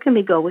 okay, where can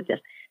we go with this?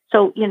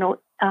 So,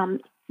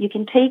 you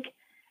can take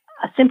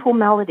a simple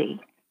melody,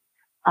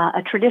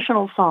 a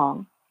traditional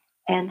song,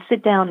 and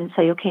sit down and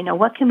say, okay, now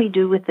what can we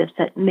do with this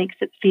that makes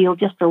it feel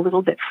just a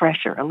little bit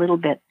fresher, a little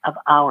bit of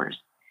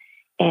ours?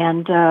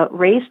 And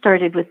Ray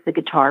started with the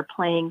guitar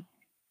playing,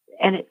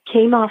 and it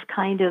came off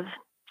kind of,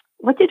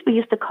 what did we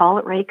used to call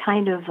it, Ray?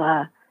 Kind of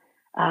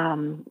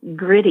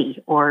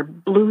gritty or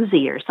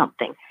bluesy or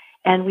something.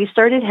 And we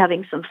started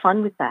having some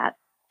fun with that.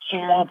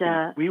 Swampy.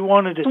 And we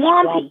wanted it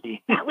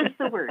swampy. That was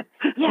the word.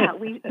 Yeah,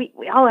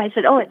 I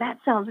said, that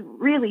sounds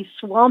really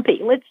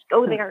swampy. Let's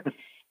go there.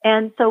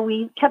 And so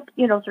we kept,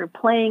 sort of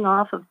playing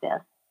off of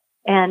this.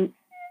 And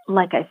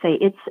like I say,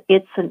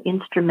 it's an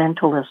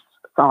instrumentalist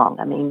song.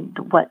 I mean,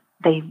 what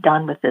they've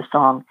done with this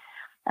song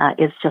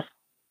is just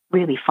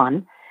really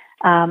fun.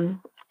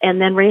 And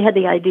then Ray had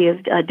the idea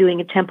of doing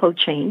a tempo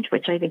change,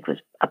 which I think was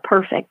a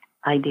perfect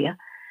idea.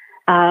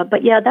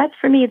 But yeah, that's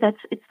for me.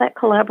 It's that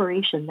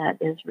collaboration that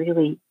is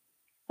really,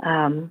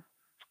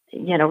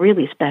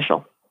 really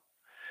special.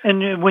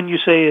 And when you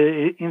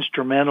say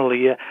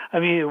instrumentally, I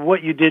mean,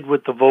 what you did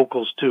with the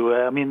vocals too.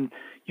 I mean,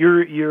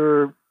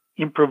 you're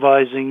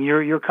improvising.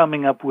 You're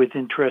coming up with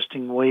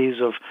interesting ways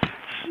of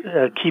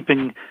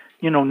keeping,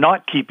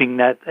 not keeping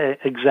that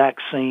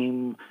exact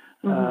same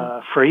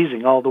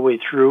phrasing all the way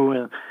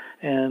through,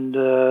 and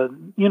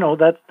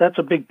that's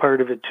a big part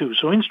of it too.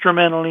 So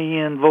instrumentally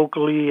and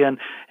vocally, and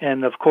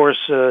of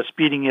course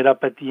speeding it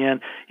up at the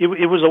end.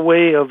 It was a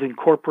way of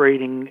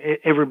incorporating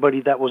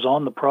everybody that was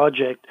on the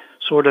project,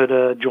 sort of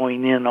to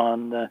join in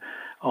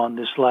on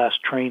this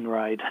last train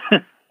ride.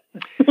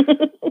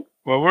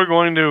 Well, we're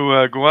going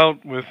to go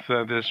out with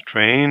this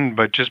train,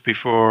 but just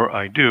before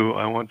I do,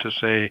 I want to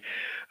say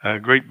a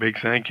great big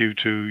thank you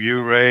to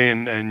you, Ray,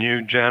 and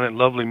you, Janet.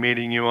 Lovely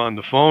meeting you on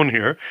the phone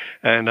here,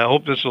 and I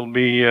hope this will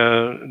be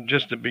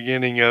just the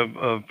beginning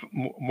of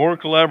more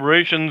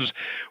collaborations.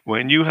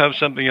 When you have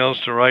something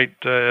else to write,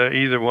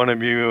 either one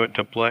of you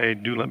to play,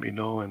 do let me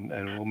know, and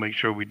we'll make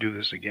sure we do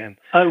this again.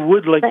 I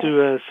would like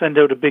to send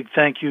out a big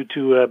thank you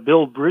to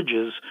Bill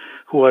Bridges,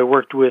 who I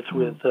worked with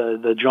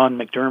the John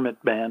McDermott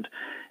Band.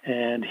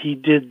 And he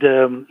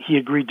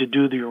agreed to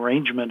do the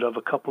arrangement of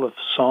a couple of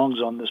songs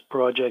on this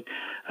project,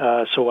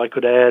 so I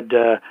could add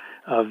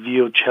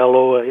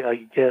violoncello, I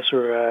guess,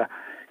 or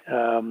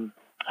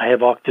I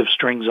have octave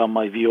strings on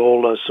my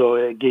viola, so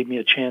it gave me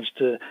a chance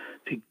to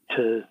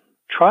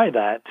try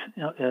that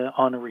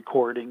on a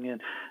recording.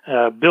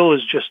 And Bill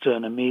is just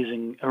an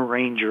amazing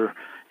arranger,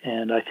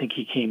 and I think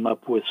he came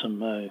up with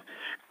some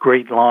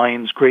great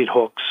lines, great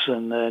hooks,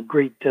 and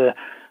great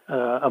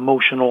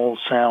emotional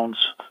sounds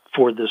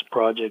for this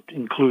project,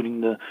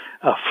 including the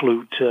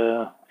flute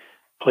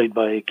played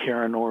by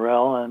Karen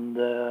Orell, and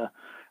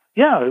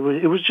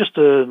it was just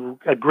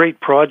a great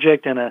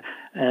project, and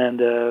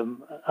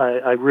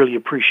I really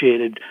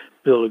appreciated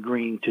Bill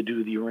agreeing to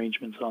do the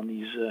arrangements on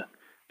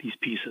these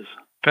pieces.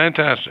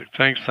 Fantastic!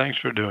 Thanks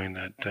for doing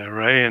that,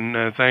 Ray,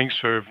 and thanks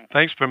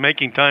for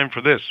making time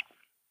for this.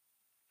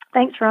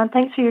 Thanks, Ron.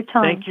 Thanks for your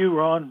time. Thank you,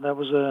 Ron. That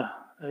was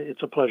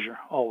it's a pleasure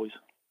always.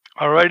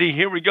 All righty,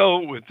 here we go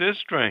with this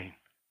train.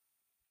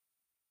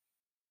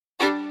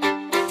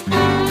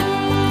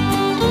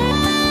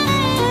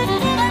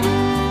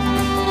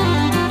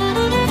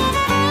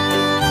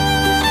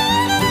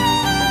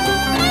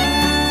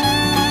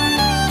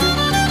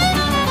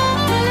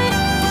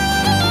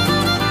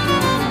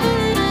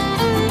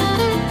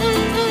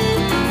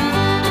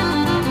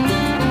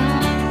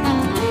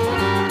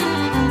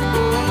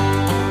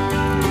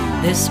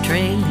 This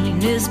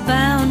train is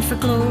bound for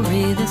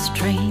glory, this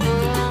train.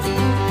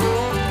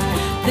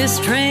 This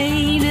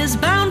train is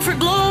bound for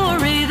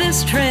glory,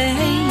 this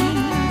train.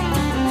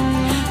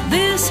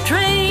 This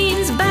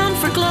train's bound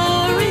for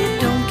glory,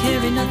 don't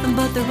carry nothing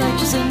but the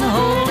righteous and the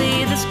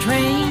holy. This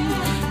train,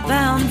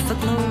 bound for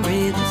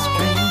glory, this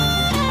train.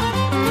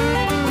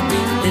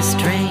 This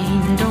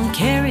train don't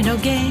carry no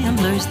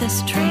gamblers,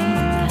 this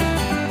train.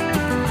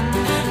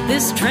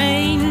 This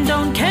train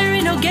don't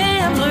carry no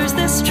gamblers,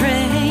 this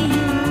train.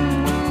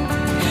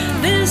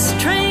 This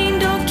train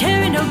don't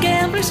carry no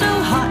gamblers,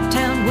 no hot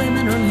town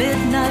women or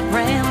midnight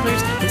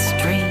ramblers. This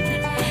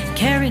train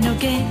carry no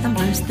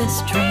gamblers,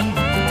 this train.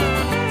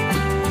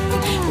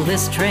 Well,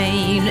 this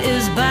train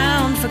is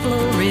bound for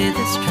glory,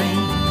 this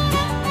train.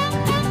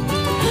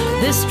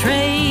 This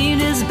train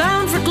is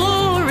bound for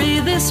glory,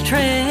 this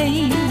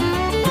train.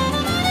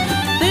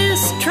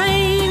 This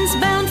train's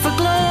bound for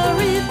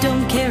glory,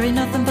 don't carry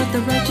nothing but the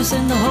righteous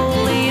and the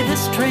holy.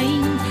 This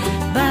train,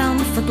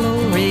 bound for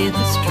glory,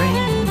 this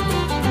train.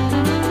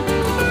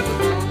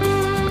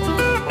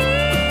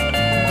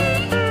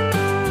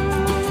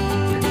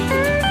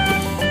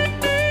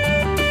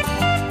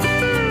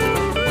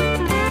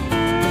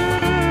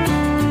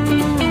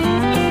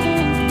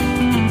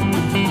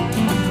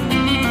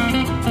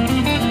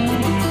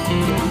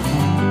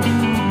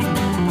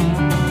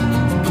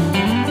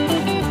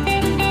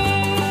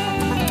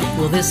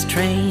 This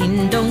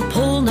train don't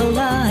pull no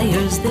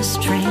liars, this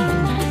train.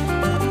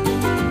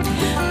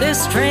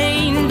 This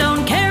train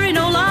don't carry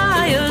no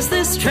liars,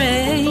 this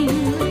train.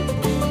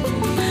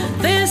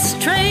 This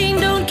train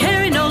don't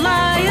carry no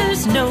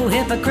liars, no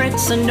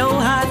hypocrites and no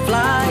high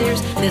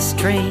flyers. This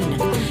train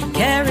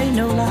carry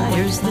no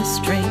liars, this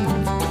train.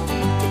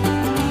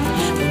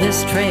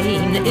 This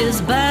train is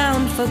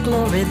bound for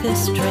glory,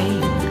 this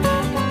train.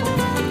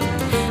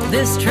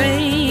 This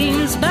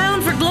train's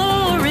bound for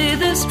glory,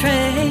 this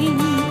train.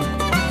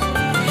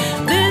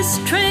 This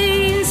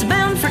train's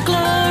bound for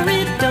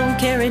glory, don't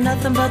carry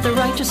nothing but the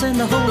righteous and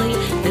the holy.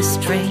 This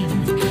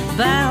train,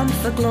 bound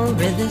for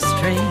glory, this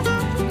train.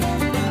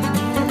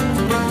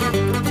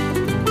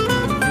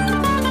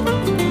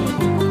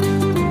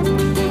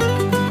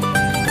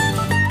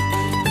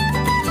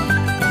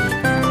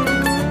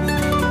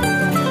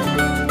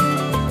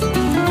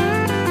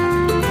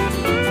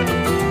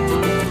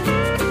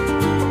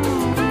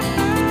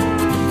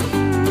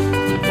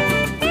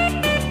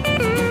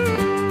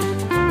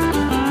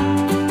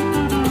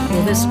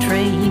 This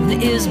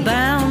train is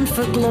bound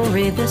for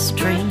glory, this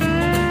train.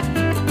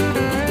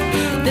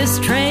 This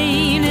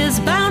train is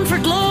bound for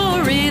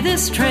glory,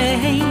 this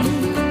train.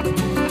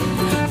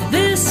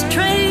 This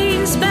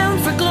train's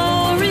bound for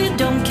glory,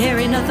 don't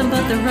carry nothing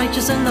but the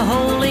righteous and the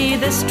holy.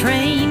 This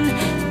train,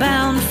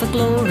 bound for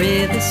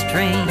glory, this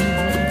train.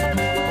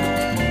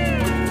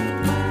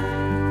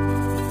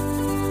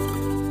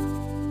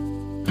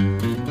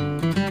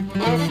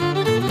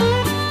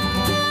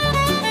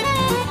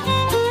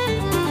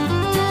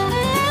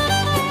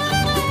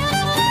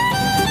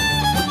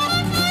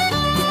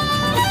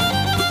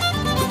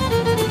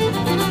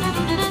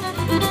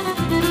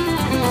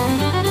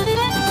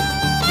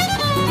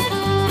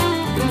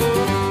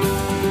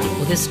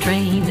 This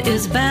train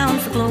is bound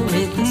for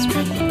glory, this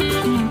train.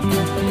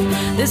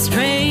 This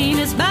train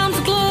is bound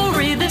for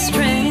glory, this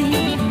train.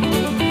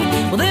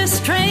 Well,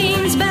 this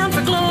train's bound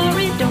for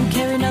glory, don't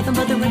carry nothing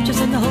but the righteous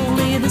and the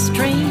holy. This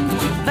train,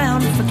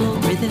 bound for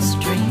glory, this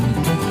train.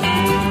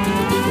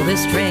 Well,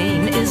 this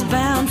train is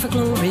bound for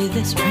glory,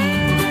 this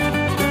train.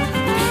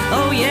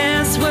 Oh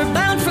yes, we're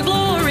bound for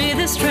glory,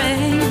 this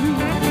train.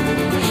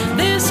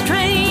 This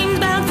train,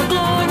 bound for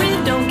glory,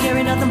 don't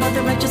carry nothing but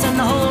the righteous and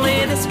the holy.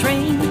 This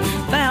train,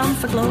 bound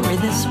for glory,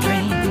 this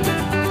train.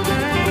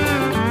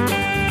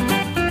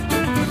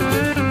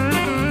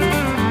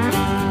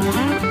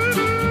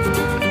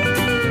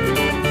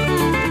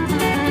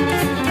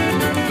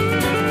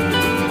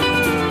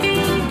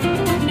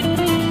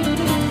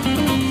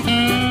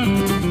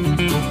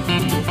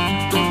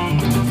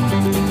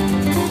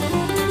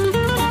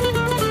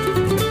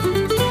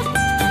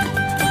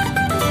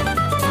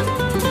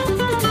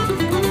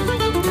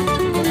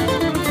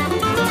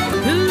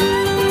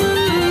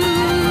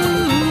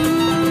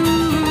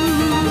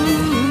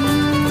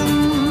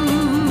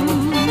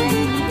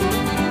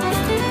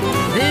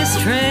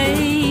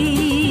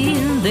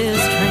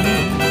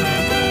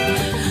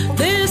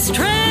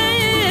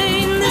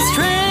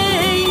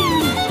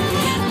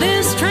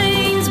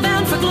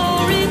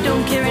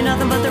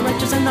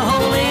 And the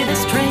holy,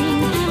 this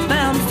train,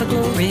 bound for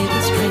glory,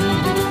 this train.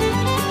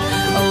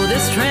 Oh,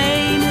 this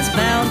train is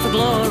bound for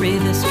glory,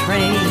 this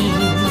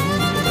train.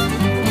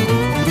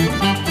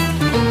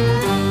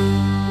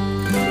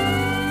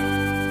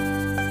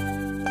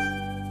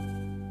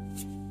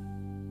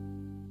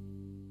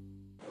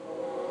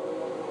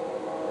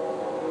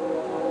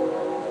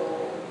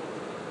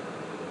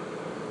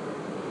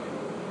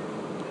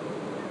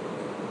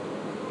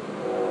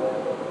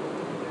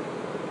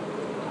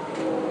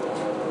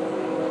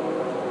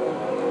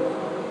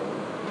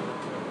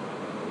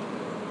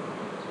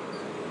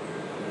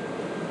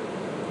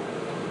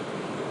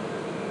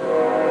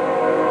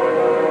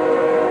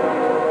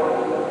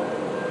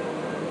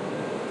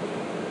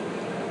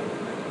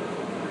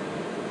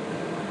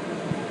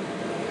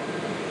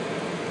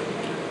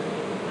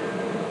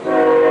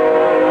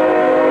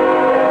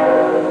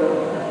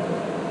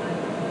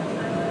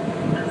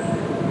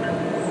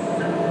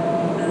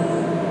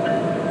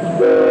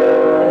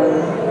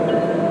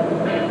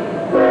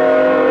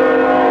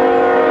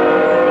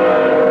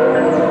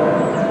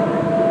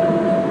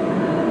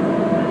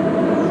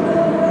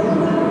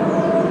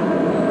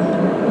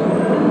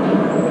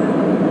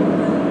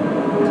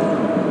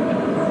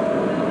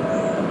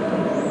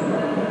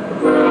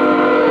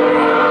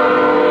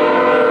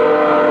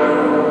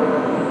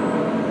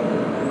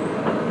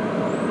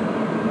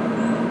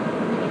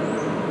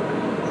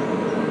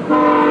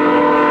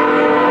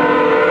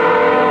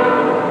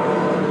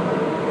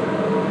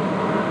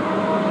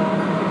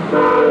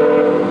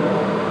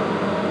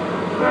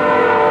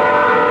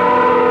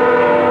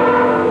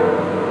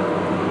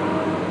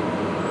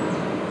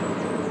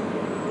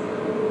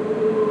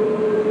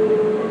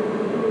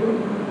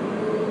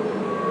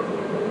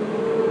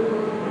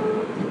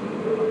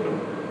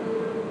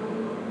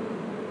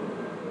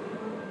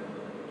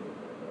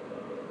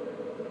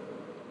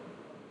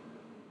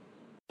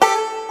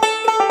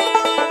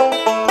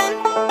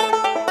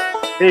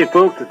 Hey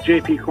folks, it's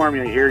JP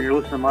Cormier here, and you're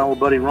listening to my old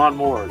buddy Ron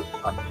Moore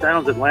on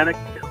Sounds Atlantic.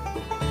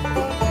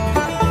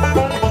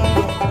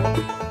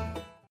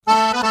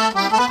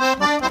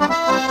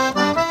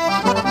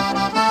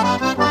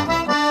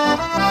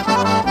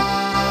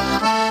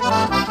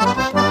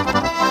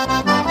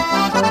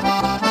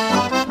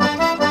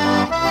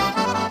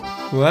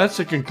 that's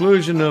the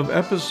conclusion of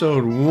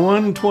episode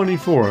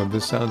 124 of the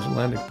Sounds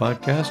Atlantic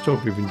podcast.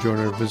 Hope you've enjoyed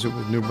our visit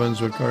with New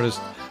Brunswick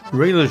artists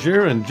Ray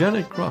Leger and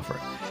Janet Crawford.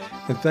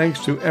 And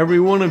thanks to every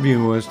one of you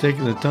who has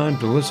taken the time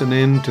to listen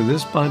in to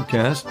this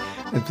podcast.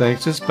 And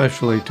thanks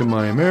especially to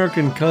my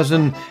American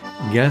cousin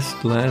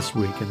guest last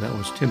week, and that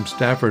was Tim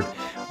Stafford,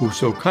 who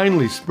so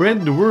kindly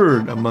spread the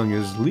word among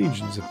his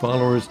legions of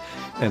followers.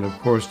 And of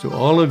course to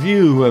all of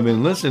you who have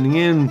been listening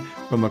in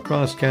from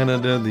across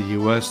Canada, the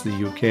US, the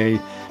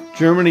UK,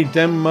 Germany,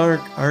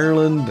 Denmark,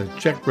 Ireland, the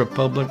Czech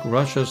Republic,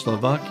 Russia,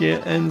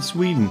 Slovakia, and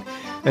Sweden.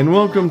 And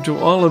welcome to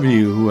all of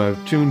you who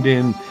have tuned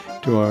in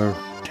to our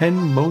 10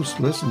 most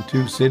listened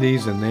to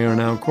cities, and they are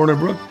now Corner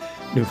Brook,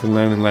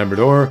 Newfoundland and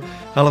Labrador,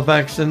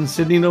 Halifax and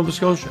Sydney, Nova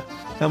Scotia,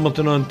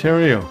 Hamilton,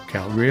 Ontario,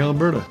 Calgary,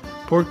 Alberta,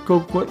 Port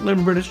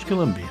Coquitlam, British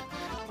Columbia,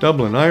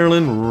 Dublin,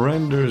 Ireland,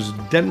 Randers,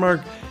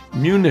 Denmark,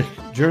 Munich,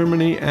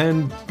 Germany,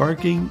 and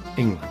Barking,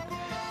 England.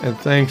 And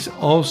thanks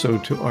also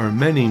to our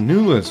many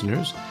new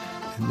listeners.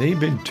 And they've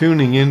been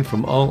tuning in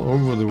from all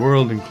over the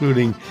world,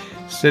 including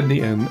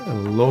Sydney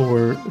and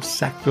Lower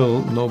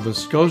Sackville, Nova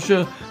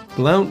Scotia,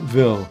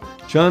 Blountville,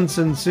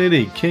 Johnson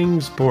City,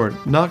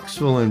 Kingsport,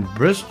 Knoxville, and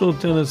Bristol,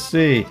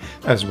 Tennessee,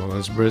 as well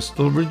as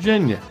Bristol,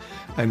 Virginia,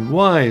 and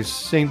Wise,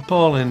 St.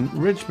 Paul, and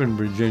Richmond,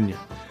 Virginia,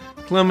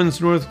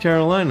 Clemens, North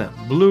Carolina,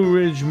 Blue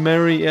Ridge,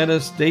 Marietta,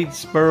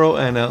 Statesboro,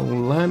 and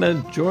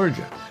Atlanta,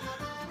 Georgia,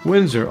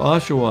 Windsor,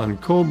 Oshawa,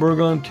 and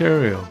Coburg,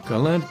 Ontario,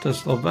 Galanta,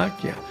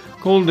 Slovakia,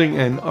 Kolding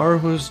and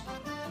Aarhus,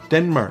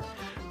 Denmark,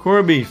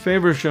 Corby,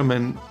 Faversham,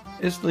 and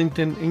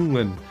Islington,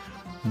 England,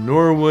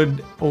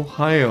 Norwood,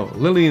 Ohio,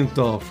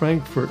 Lilienthal,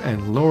 Frankfurt,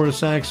 and Lower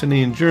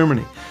Saxony in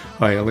Germany,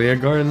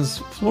 Hialeah Gardens,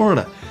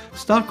 Florida,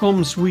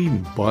 Stockholm,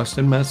 Sweden,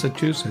 Boston,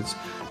 Massachusetts,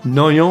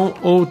 Noyon,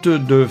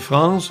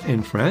 Hauts-de-France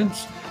in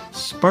France,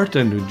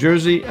 Sparta, New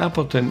Jersey,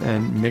 Appleton,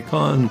 and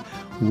Macon,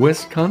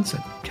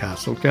 Wisconsin,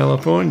 Castle,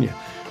 California,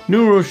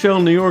 New Rochelle,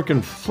 New York,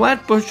 and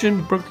Flatbush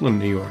in Brooklyn,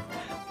 New York,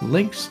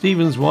 Lake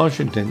Stevens,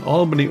 Washington,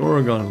 Albany,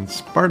 Oregon, and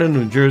Sparta,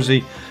 New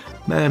Jersey.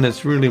 Man,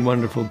 it's really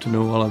wonderful to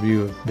know all of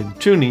you have been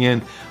tuning in.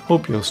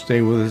 Hope you'll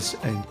stay with us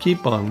and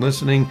keep on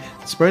listening.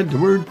 Spread the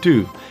word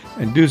too.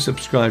 And do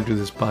subscribe to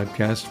this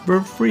podcast for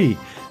free,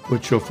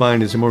 which you'll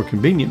find is a more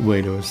convenient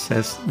way to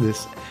access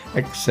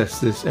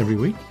this every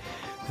week.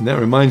 And that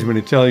reminds me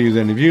to tell you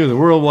that in view of the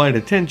worldwide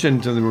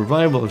attention to the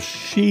revival of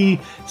sea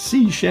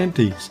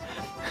shanties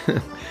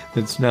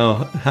that's now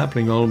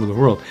happening all over the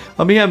world,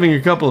 I'll be having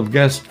a couple of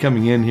guests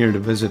coming in here to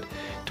visit,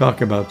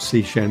 talk about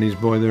sea shanties.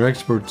 Boy, they're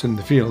experts in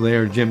the field. They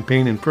are Jim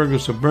Payne and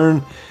Fergus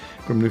O'Byrne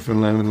from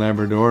Newfoundland and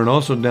Labrador, and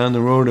also down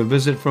the road a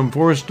visit from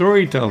 4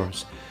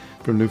 storytellers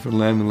from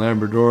Newfoundland and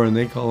Labrador, and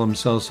they call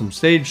themselves From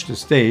Stage to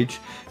Stage,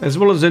 as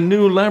well as a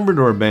new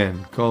Labrador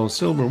band called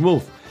Silver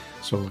Wolf,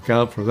 so look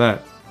out for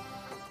that.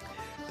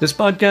 This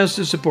podcast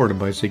is supported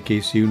by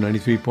CKCU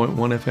 93.1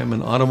 FM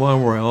in Ottawa,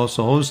 where I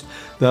also host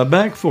the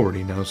Back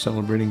 40, now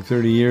celebrating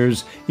 30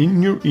 years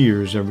in your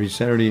ears every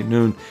Saturday at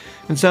noon.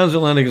 And Sounds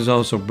Atlantic is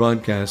also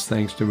broadcast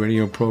thanks to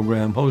radio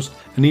program host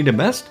Anita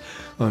Best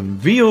on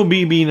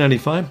VOBB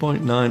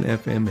 95.9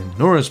 FM in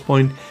Norris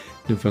Point,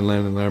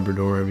 Newfoundland and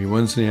Labrador every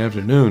Wednesday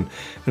afternoon.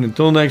 And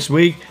until next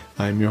week,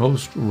 I'm your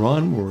host,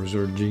 Ron Wars,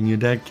 urging you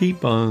to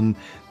keep on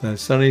the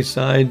sunny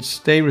side,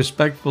 stay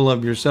respectful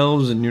of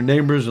yourselves and your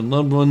neighbors and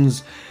loved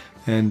ones,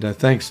 and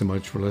thanks so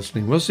much for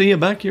listening. We'll see you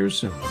back here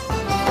soon.